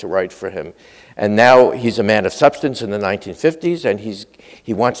much wanting to write for him. And now he's a man of substance in the 1950s, and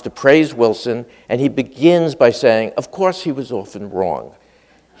he wants to praise Wilson, and he begins by saying, of course he was often wrong.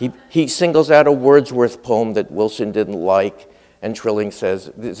 He singles out a Wordsworth poem that Wilson didn't like, and Trilling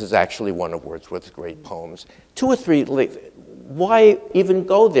says, this is actually one of Wordsworth's great poems. 2 or 3, why even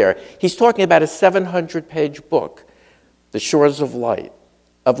go there? He's talking about a 700-page book, The Shores of Light,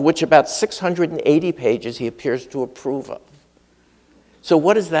 of which about 680 pages he appears to approve of. So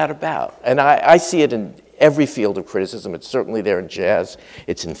what is that about? And I see it in every field of criticism. It's certainly there in jazz.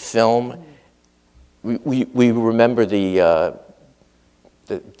 It's in film. We remember the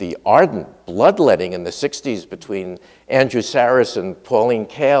ardent bloodletting in the 60s between Andrew Sarris and Pauline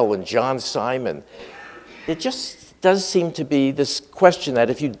Kael and John Simon. It just does seem to be this question that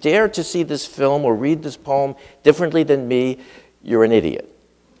if you dare to see this film or read this poem differently than me, you're an idiot.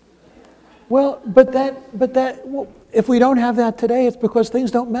 Well, well, if we don't have that today, it's because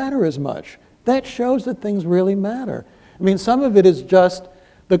things don't matter as much. That shows that things really matter. I mean, some of it is just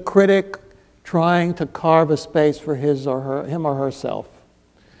the critic trying to carve a space for him or herself.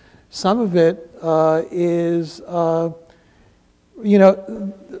 Some of it is, you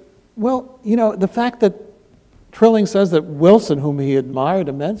know, well, you know, the fact that Trilling says that Wilson, whom he admired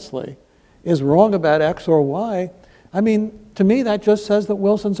immensely, is wrong about X or Y, I mean, to me, that just says that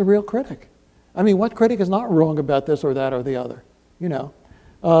Wilson's a real critic. I mean, what critic is not wrong about this or that or the other, you know?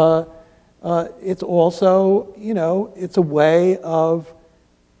 It's also, you know, it's a way of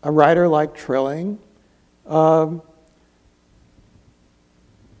a writer like Trilling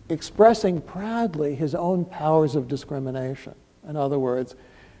expressing proudly his own powers of discrimination. In other words,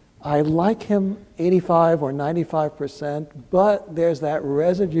 I like him 85 or 95%, but there's that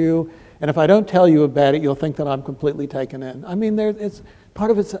residue, and if I don't tell you about it, you'll think that I'm completely taken in. I mean, it's part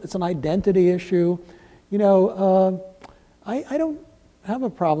of it's an identity issue. You know, I don't have a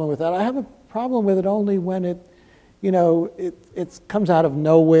problem with that. I have a problem with it only when it, you know, it comes out of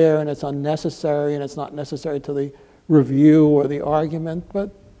nowhere and it's unnecessary and it's not necessary to the review or the argument.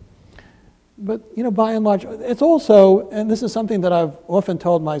 But you know, by and large, it's also, and this is something that I've often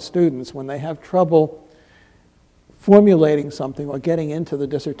told my students when they have trouble formulating something or getting into the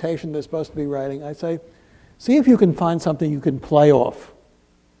dissertation they're supposed to be writing, I say, see if you can find something you can play off.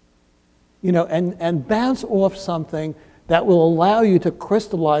 You know, and bounce off something that will allow you to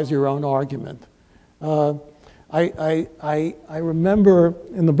crystallize your own argument. I remember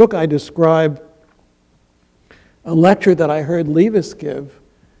in the book I describe a lecture that I heard Levis give.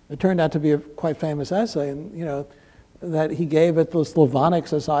 It turned out to be a quite famous essay, and you know, that he gave at the Slavonic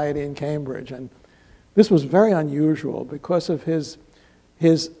Society in Cambridge. And this was very unusual because of his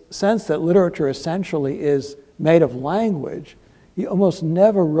sense that literature essentially is made of language. He almost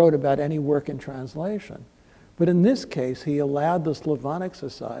never wrote about any work in translation. But in this case, he allowed the Slavonic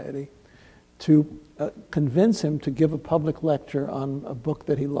Society to convince him to give a public lecture on a book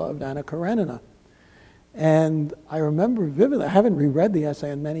that he loved, Anna Karenina. And I remember vividly, I haven't reread the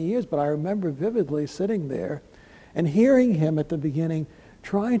essay in many years, but I remember vividly sitting there and hearing him at the beginning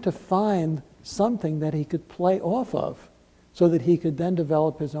trying to find something that he could play off of so that he could then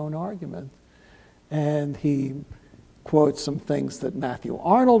develop his own argument. And he quotes some things that Matthew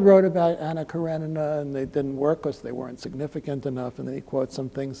Arnold wrote about Anna Karenina, and they didn't work because they weren't significant enough. And then he quotes some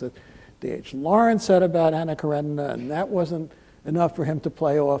things that D.H. Lawrence said about Anna Karenina, and that wasn't enough for him to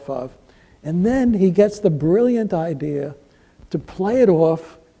play off of. And then he gets the brilliant idea to play it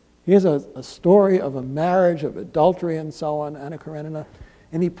off. Here's a story of a marriage, of adultery and so on, Anna Karenina.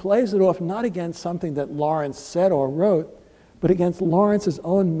 And he plays it off not against something that Lawrence said or wrote, but against Lawrence's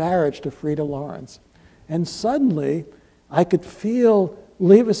own marriage to Frida Lawrence. And suddenly, I could feel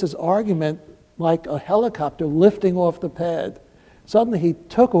Levis's argument like a helicopter lifting off the pad, suddenly he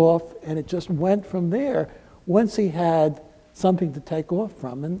took off, and it just went from there once he had something to take off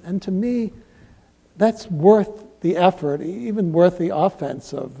from. And to me, that's worth the effort, even worth the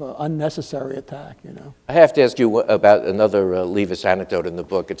offense of unnecessary attack, you know. I have to ask you about another Levis anecdote in the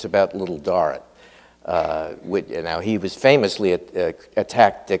book. It's about Little Dorrit. Now, he was famously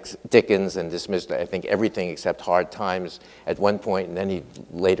attacked Dickens and dismissed, I think, everything except Hard Times at one point, and then he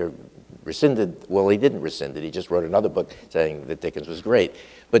later rescinded. Well, he didn't rescind it. He just wrote another book saying that Dickens was great.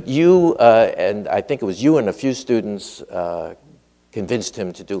 But you, and I think it was you and a few students, convinced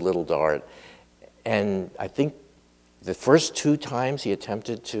him to do Little Dorrit. And I think the first 2 times he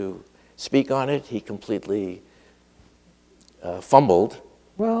attempted to speak on it, he completely fumbled.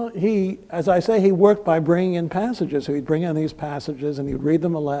 Well, as I say, he worked by bringing in passages. So he'd bring in these passages and he'd read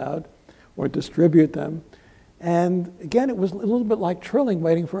them aloud or distribute them. And again, it was a little bit like trilling,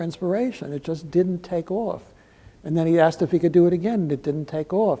 waiting for inspiration. It just didn't take off. And then he asked if he could do it again, and it didn't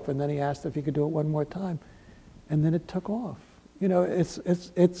take off. And then he asked if he could do it one more time, and then it took off. You know, it's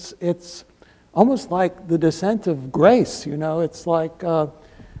almost like the descent of grace. You know, it's like I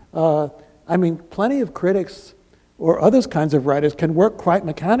mean, plenty of critics or other kinds of writers can work quite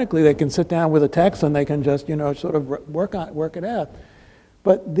mechanically. They can sit down with a text and they can just, you know, sort of work it out.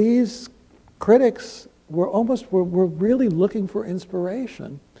 But these critics were really looking for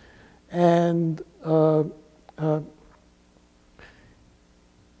inspiration. And the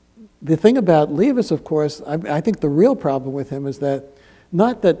thing about Levis, of course, I think the real problem with him is that,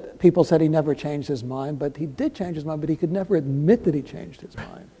 not that people said he never changed his mind, but he did change his mind, but he could never admit that he changed his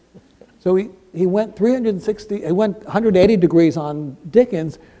mind. So he went 180 degrees on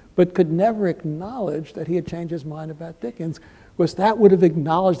Dickens, but could never acknowledge that he had changed his mind about Dickens, because that would have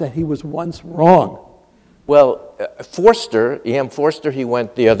acknowledged that he was once wrong. Well, E.M. Forster, he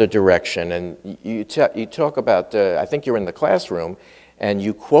went the other direction, and you talk about, I think you're in the classroom, and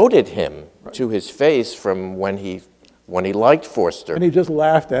you quoted him to his face from when he liked Forster. And he just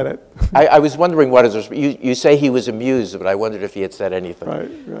laughed at it. I was wondering what his response. You say he was amused, but I wondered if he had said anything.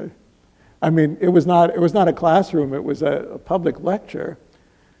 Right. I mean, it was not a classroom. It was a public lecture.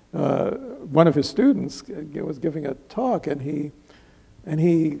 One of his students was giving a talk, and he,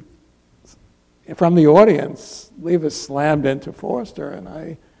 from the audience, Levis slammed into Forster, and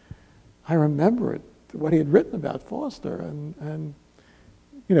I remember what he had written about Forster, and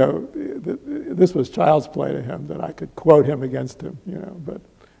you know, this was child's play to him that I could quote him against him, you know. But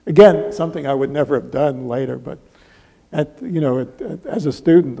again, something I would never have done later. But as a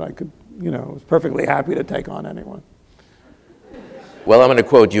student, I could, you know, was perfectly happy to take on anyone. Well, I'm going to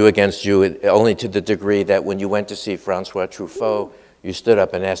quote you against you only to the degree that when you went to see Francois Truffaut, you stood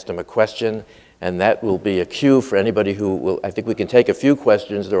up and asked him a question, and that will be a cue for anybody who will. I think we can take a few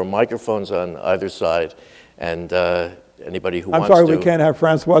questions. There are microphones on either side, and anybody who wants to. I'm sorry, we can't have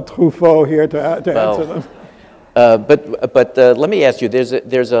Francois Truffaut here to answer them. But let me ask you,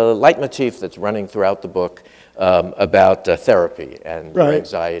 there's a leitmotif that's running throughout the book about therapy and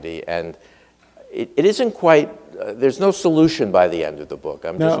anxiety, and it isn't quite, there's no solution by the end of the book.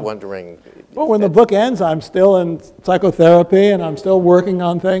 I'm just wondering. Well, when the book ends, I'm still in psychotherapy, and I'm still working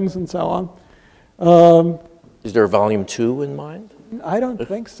on things and so on. Is there a volume 2 in mind? I don't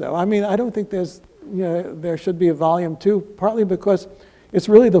think so. I mean, I don't think there should be a volume 2, partly because it's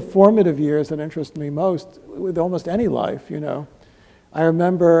really the formative years that interest me most with almost any life, you know. I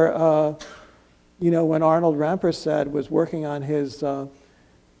remember, when Arnold Rampersad was working on his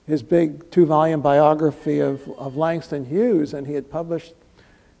big 2-volume biography of Langston Hughes, and he had published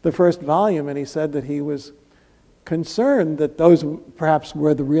the first volume, and he said that he was concerned that those perhaps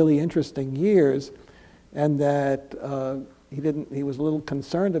were the really interesting years, and that he was a little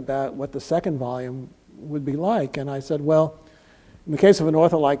concerned about what the second volume would be like. And I said, well, in the case of an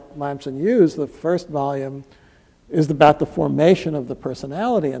author like Langston Hughes, the first volume is about the formation of the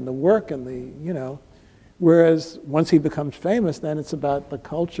personality and the work and whereas once he becomes famous, then it's about the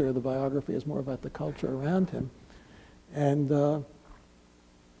culture. The biography is more about the culture around him. And,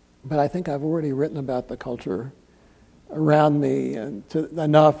 but I think I've already written about the culture around me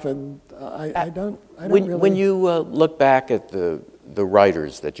enough, and I don't really. When you look back at the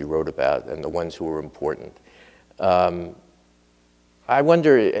writers that you wrote about and the ones who were important, I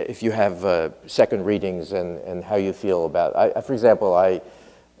wonder if you have second readings and how you feel about. For example, I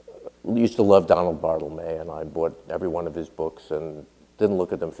used to love Donald Barthelme, and I bought every one of his books and didn't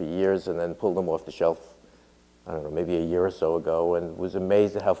look at them for years, and then pulled them off the shelf, I don't know, maybe a year or so ago, and was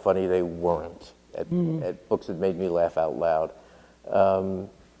amazed at how funny they weren't at books that made me laugh out loud.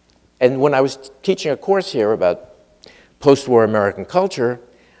 And when I was teaching a course here about post-war American culture,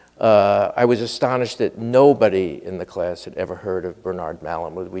 I was astonished that nobody in the class had ever heard of Bernard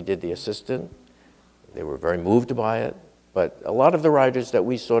Malamud. We did The Assistant. They were very moved by it. But a lot of the writers that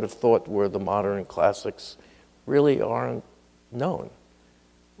we sort of thought were the modern classics really aren't known.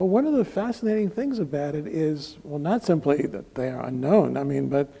 Well, one of the fascinating things about it is, well, not simply that they are unknown, I mean,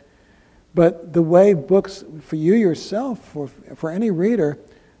 but the way books, for you yourself, for any reader,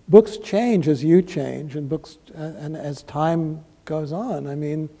 books change as you change, and books, and as time goes on. I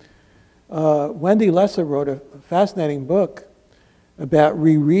mean, Wendy Lesser wrote a fascinating book about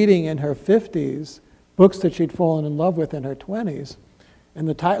rereading in her 50s books that she'd fallen in love with in her 20s, and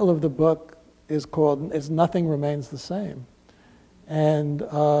the title of the book is called "Is Nothing Remains the Same," and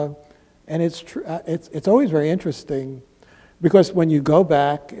it's always very interesting, because when you go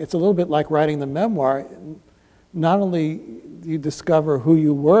back, it's a little bit like writing the memoir. Not only you discover who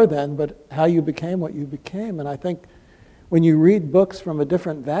you were then, but how you became what you became. And I think when you read books from a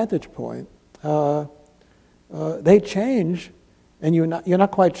different vantage point, they change, and you're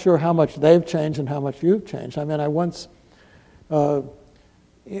not quite sure how much they've changed and how much you've changed. I mean, I once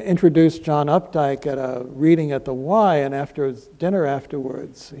introduced John Updike at a reading at the Y, and after his dinner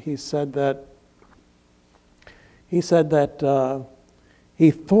afterwards, he said that he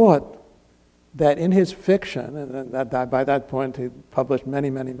thought that in his fiction, and that by that point he published many,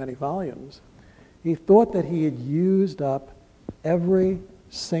 many, many volumes, he thought that he had used up every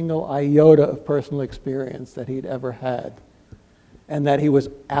single iota of personal experience that he'd ever had, and that he was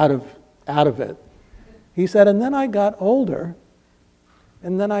out of it. He said, and then I got older,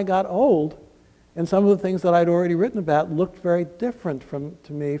 and then I got old, and some of the things that I'd already written about looked very different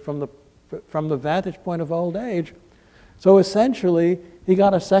to me from the vantage point of old age. So essentially, he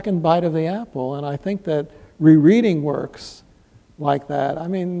got a second bite of the apple, and I think that rereading works like that. I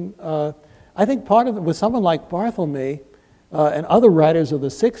mean, I think part of it, with someone like Barthelme and other writers of the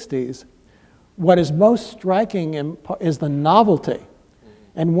 60s, what is most striking is the novelty.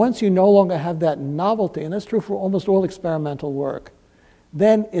 And once you no longer have that novelty, and that's true for almost all experimental work,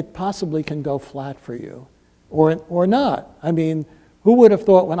 then it possibly can go flat for you, or not. I mean, who would have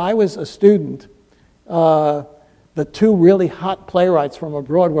thought when I was a student, the two really hot playwrights from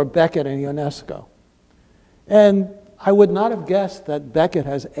abroad were Beckett and Ionesco. And I would not have guessed that Beckett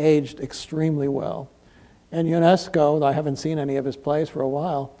has aged extremely well. And Ionesco, though I haven't seen any of his plays for a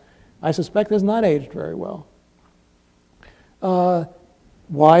while, I suspect has not aged very well.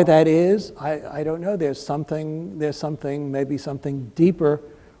 Why that is, I don't know. There's something, maybe something deeper,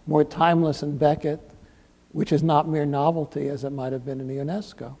 more timeless in Beckett, which is not mere novelty as it might have been in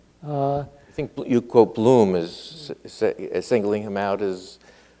Ionesco. I think you quote Bloom as singling him out as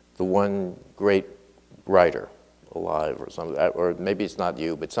the one great writer alive, or something, or maybe it's not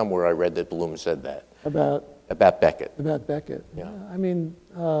you, but somewhere I read that Bloom said that. About Beckett. About Beckett. Yeah. I mean,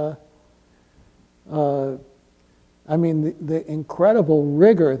 the incredible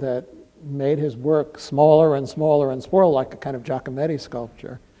rigor that made his work smaller and smaller and smaller, like a kind of Giacometti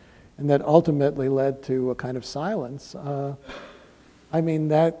sculpture, and that ultimately led to a kind of silence. I mean,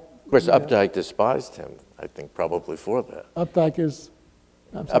 that... Of course, Updike despised him, I think, probably for that. Updike is...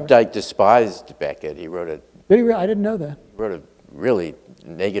 I'm sorry. Updike despised Beckett. He wrote a... Did he really? I didn't know that. He wrote a really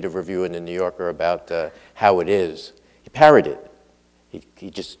negative review in the New Yorker about how it is. He parodied it. He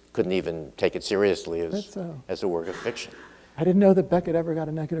just couldn't even take it seriously as a work of fiction. I didn't know that Beckett ever got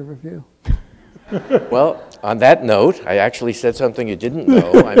a negative review. Well, on that note, I actually said something you didn't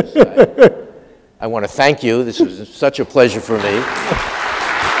know. I want to thank you. This was such a pleasure for me.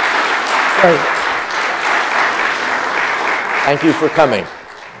 Thank you for coming.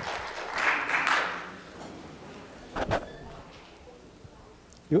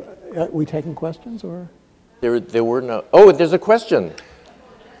 We taking questions, or? There were no... Oh, there's a question.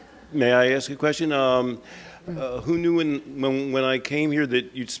 May I ask a question? Who knew when I came here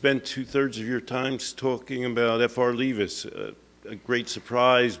that you'd spend 2/3 of your time talking about F.R. Leavis? A great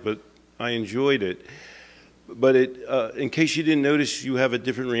surprise, but I enjoyed it. But in case you didn't notice, you have a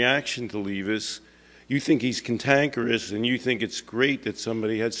different reaction to Leavis. You think he's cantankerous, and you think it's great that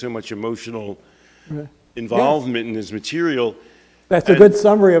somebody had so much emotional involvement in his material. That's a good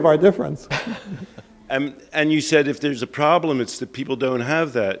summary of our difference. And you said if there's a problem, it's that people don't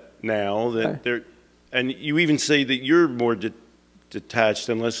have that now. That they're, and you even say that you're more detached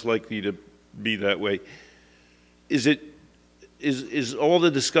and less likely to be that way. Is all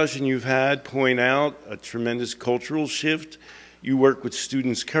the discussion you've had point out a tremendous cultural shift? You work with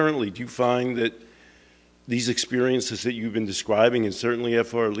students currently. Do you find that these experiences that you've been describing, and certainly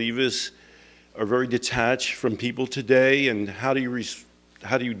F.R. Leavis, are very detached from people today? And how do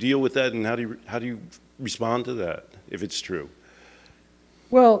you deal with that, and how do you respond to that, if it's true?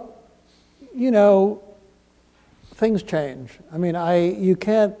 Well, you know, things change. I mean, you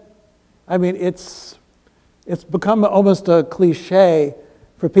can't, I mean, it's become almost a cliche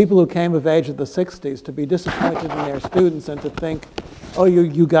for people who came of age in the 60s to be disappointed in their students and to think, oh,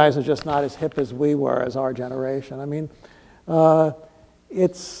 you guys are just not as hip as we were as our generation. I mean,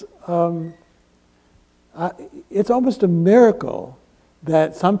 it's almost a miracle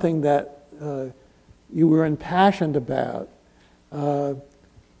that something that you were impassioned about,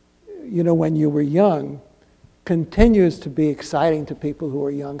 you know, when you were young, continues to be exciting to people who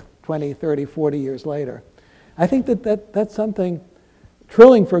are young 20, 30, 40 years later. I think that's something.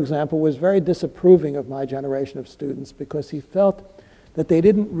 Trilling, for example, was very disapproving of my generation of students because he felt that they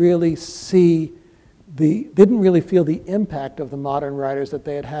didn't really feel the impact of the modern writers that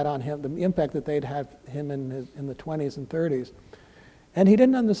they had had on him, the impact that they'd had him in the 20s and 30s. And he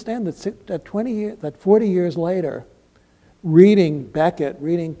didn't understand that 40 years later, reading Beckett,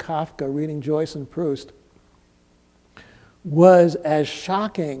 reading Kafka, reading Joyce and Proust was as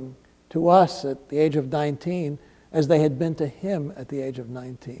shocking to us at the age of 19 as they had been to him at the age of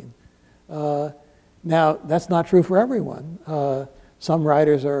 19. Now, that's not true for everyone. Some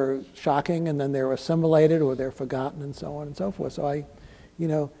writers are shocking and then they're assimilated or they're forgotten and so on and so forth. So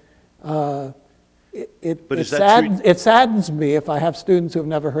it saddens me if I have students who have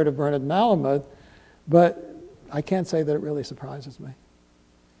never heard of Bernard Malamud, but I can't say that it really surprises me.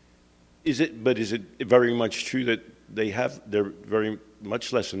 Is it very much true that they're very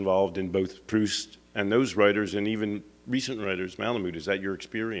much less involved in both Proust and those writers and even recent writers, Malamud? Is that your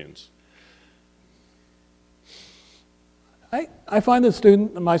experience? I find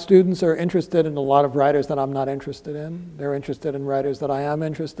that my students are interested in a lot of writers that I'm not interested in. They're interested in writers that I am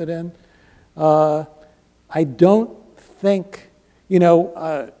interested in. I don't think, you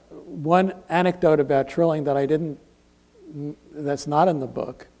know, one anecdote about Trilling that that's not in the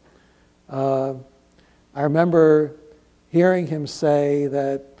book. I remember hearing him say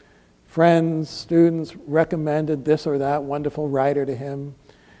that friends, students recommended this or that wonderful writer to him,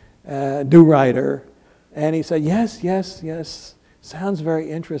 new writer. And he said, yes, yes, yes, sounds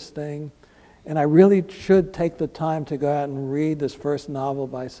very interesting. And I really should take the time to go out and read this first novel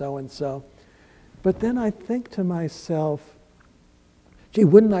by so-and-so. But then I think to myself, gee,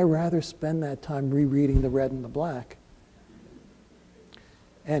 wouldn't I rather spend that time rereading The Red and the Black?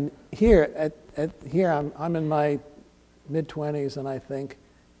 And here, I'm in my mid-20s and I think,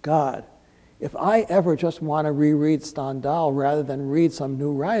 God, if I ever just want to reread Stendhal rather than read some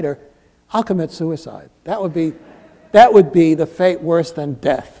new writer, I'll commit suicide. That would be the fate worse than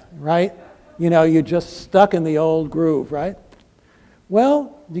death, right? You know, you're just stuck in the old groove, right?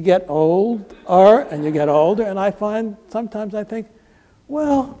 Well, you get older and you get older, and sometimes I think,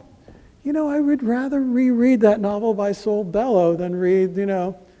 well, you know, I would rather reread that novel by Saul Bellow than read, you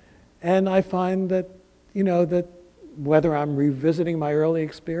know, and I find that, you know, that whether I'm revisiting my early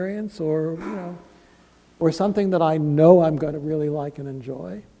experience or, you know, or something that I know I'm going to really like and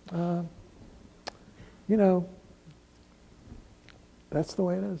enjoy, you know, that's the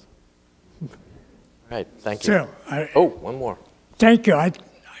way it is. Right, thank you. So, one more. Thank you.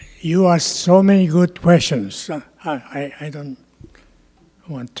 You asked so many good questions. I don't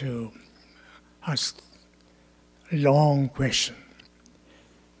want to ask a long question.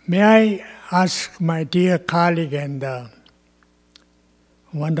 May I ask my dear colleague and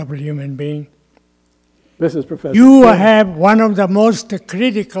wonderful human being, this is Professor you King. have one of the most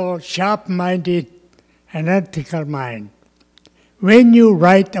critical, sharp-minded, analytical mind. When you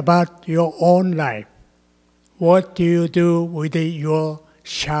write about your own life, what do you do with your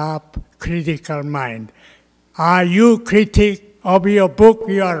sharp, critical mind? Are you critic of your book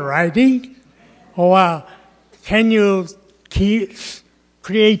you are writing? Or can you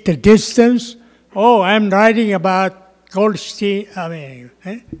create a distance? Oh, I'm writing about Goldstein,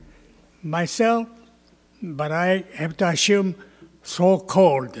 myself, but I have to assume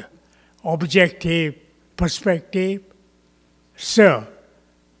so-called objective perspective. So,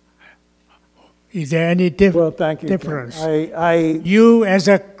 is there any well, thank you, difference? You as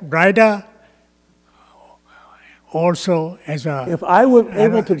a writer, also as a... If I were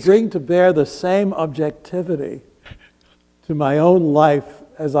able to bring to bear the same objectivity to my own life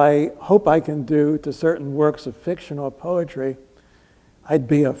as I hope I can do to certain works of fiction or poetry, I'd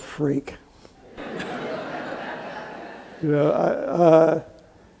be a freak. You know,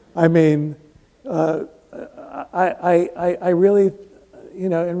 I mean, I really, you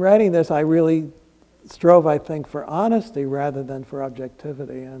know, in writing this, I really strove, I think, for honesty rather than for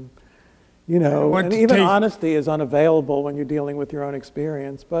objectivity. And, you know, and even honesty is unavailable when you're dealing with your own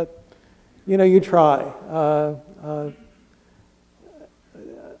experience. But, you know, you try.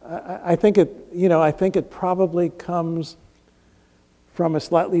 I think it probably comes from a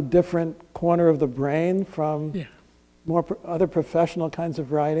slightly different corner of the brain from more other professional kinds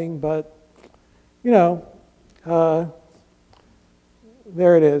of writing, but there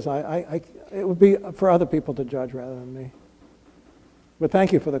it is. It would be for other people to judge rather than me. But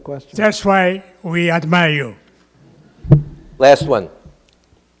thank you for the question. That's why we admire you. Last one.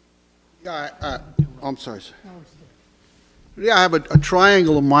 Yeah, I'm sorry, sir. Yeah, I have a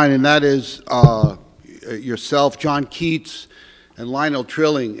triangle of mine, and that is yourself, John Keats, and Lionel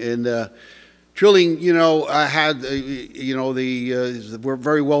Trilling. And Trilling, had the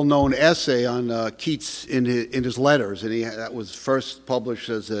very well-known essay on Keats in his letters, and that was first published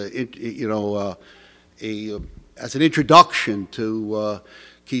as as an introduction to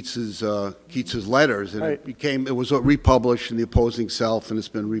Keats's letters, and it was republished in The Opposing Self, and it's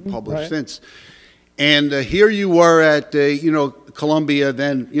been republished since. And here you were at Columbia,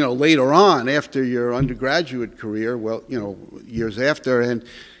 then later on after your undergraduate career, well years after, and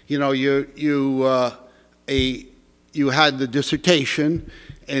you had the dissertation,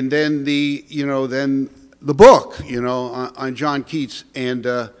 and then the book on John Keats, and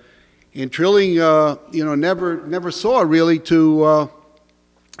Trilling never saw really to.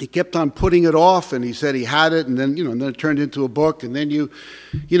 He kept on putting it off, and he said he had it, and then then it turned into a book, and then you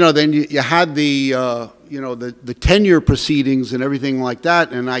had the tenure proceedings and everything like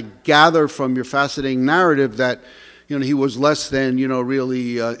that, and I gather from your fascinating narrative that he was less than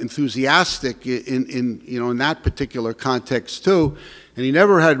really enthusiastic in that particular context too, and he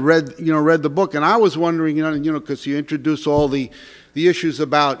never had read the book, and I was wondering because you introduced all the issues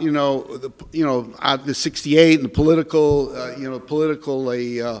about the '68 and the political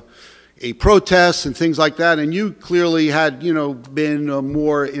protests and things like that, and you clearly had been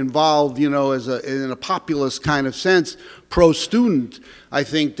more involved in a populist kind of sense, pro-student, I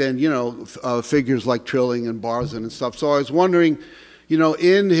think, than figures like Trilling and Barzun and stuff. So I was wondering,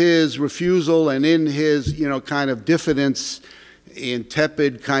 in his refusal and in his kind of diffidence and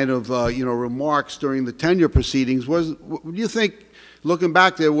tepid kind of remarks during the tenure proceedings, do you think, looking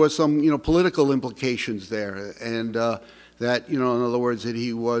back, there was some political implications there, and that in other words, that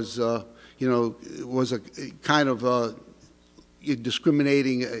he was was a kind of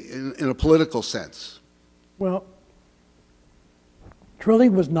discriminating in a political sense? Well,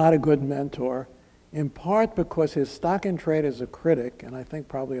 Trilling was not a good mentor, in part because his stock in trade as a critic, and I think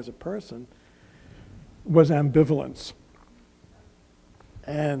probably as a person, was ambivalence.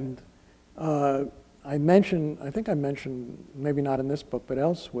 And I think I mentioned, maybe not in this book, but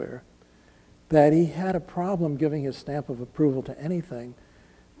elsewhere, that he had a problem giving his stamp of approval to anything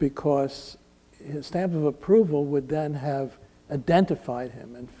because his stamp of approval would then have identified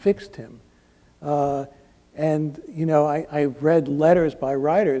him and fixed him. I've read letters by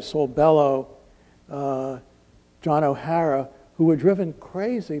writers, Saul Bellow, John O'Hara, who were driven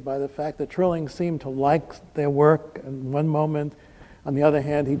crazy by the fact that Trilling seemed to like their work in one moment. On the other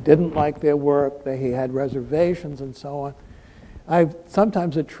hand, he didn't like their work, that he had reservations and so on. I've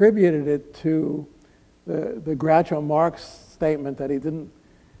sometimes attributed it to the Groucho Marx statement that he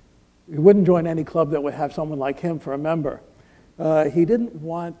wouldn't join any club that would have someone like him for a member. He didn't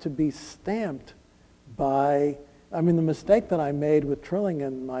want to be stamped by, the mistake that I made with Trilling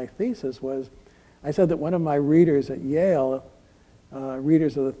in my thesis was, I said that one of my readers at Yale,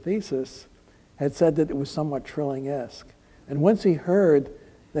 readers of the thesis, had said that it was somewhat Trilling-esque. And once he heard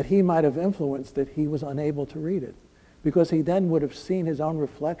that he might have influenced it, he was unable to read it, because he then would have seen his own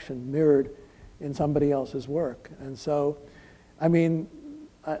reflection mirrored in somebody else's work. And so,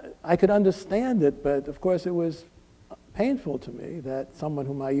 I could understand it, but of course it was painful to me that someone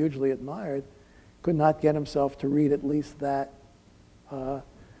whom I usually admired could not get himself to read at least that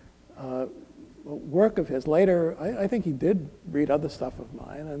work of his. Later, I think he did read other stuff of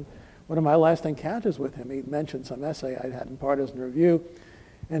mine, and one of my last encounters with him, he mentioned some essay I'd had in Partisan Review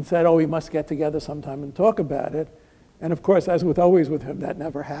and said, oh, we must get together sometime and talk about it. And of course, as with always with him, that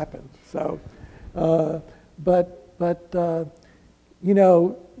never happened. So,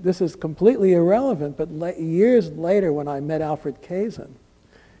 this is completely irrelevant, but years later when I met Alfred Kazin,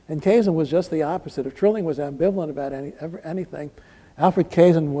 and Kazin was just the opposite. If Trilling was ambivalent about anything, Alfred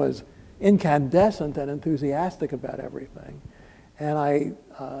Kazin was incandescent and enthusiastic about everything. And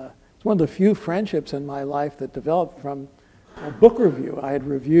it's one of the few friendships in my life that developed from a book review. I had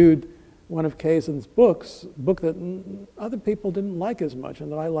reviewed one of Kazin's books, a book that other people didn't like as much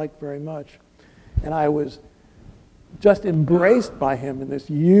and that I liked very much. And I was just embraced by him in this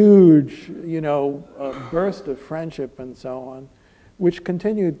huge, burst of friendship and so on, which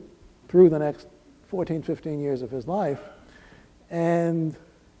continued through the next 14, 15 years of his life. And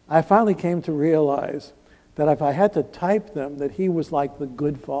I finally came to realize that if I had to type them, that he was like the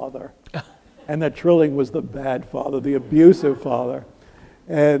good father, and that Trilling was the bad father, the abusive father.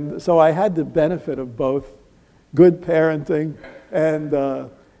 And so I had the benefit of both good parenting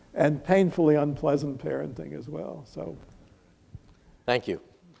and painfully unpleasant parenting as well. So, Thank you.